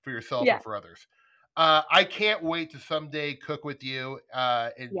for yourself and for others? I can't wait to someday cook with you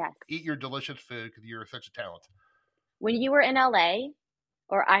and eat your delicious food because you're such a talent. When you were in LA,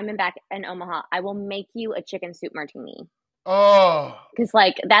 or I'm back in Omaha, I will make you a chicken soup martini. Oh, because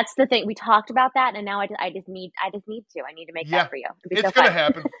like that's the thing we talked about that, and now I just need to. I need to make that for you. It's gonna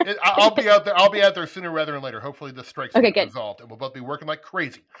happen. I'll be out there. I'll be out there sooner rather than later. Hopefully, the strike's resolved, and we'll both be working like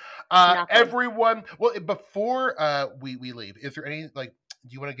crazy. Everyone, well, before we leave, is there any like? Do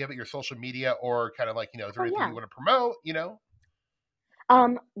you want to give it your social media or kind of like is there anything you want to promote?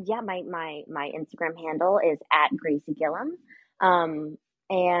 My Instagram handle is @Gracie Gillam.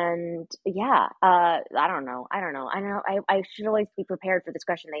 And I don't know. I should always be prepared for this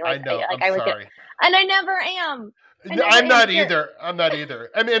question. I know. I'm sorry. And I never am. I'm not either.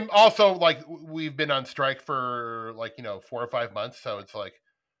 I mean, also like we've been on strike for like 4 or 5 months, so it's like,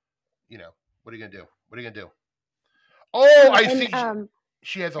 what are you gonna do? Oh, I see.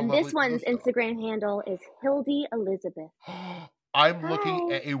 She has a and lovely. This one's Instagram handle is Hildy Elizabeth. I'm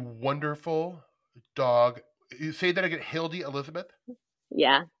looking at a wonderful dog. You say that again, Hildy Elizabeth?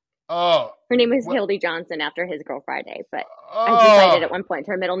 Yeah. Oh. Her name is Hildy Johnson after his girl Friday, but I decided at one point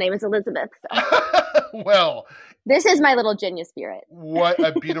her middle name is Elizabeth. So. Well. This is my little genius spirit. What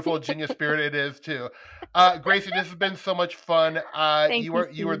a beautiful genius spirit it is, too. Gracie, this has been so much fun. You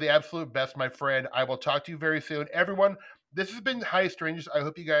are the absolute best, my friend. I will talk to you very soon. Everyone, this has been Hi Strangers. I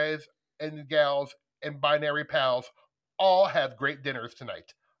hope you guys and gals and binary pals all have great dinners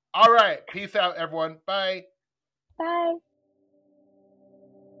tonight. All right. Peace out, everyone. Bye. Bye.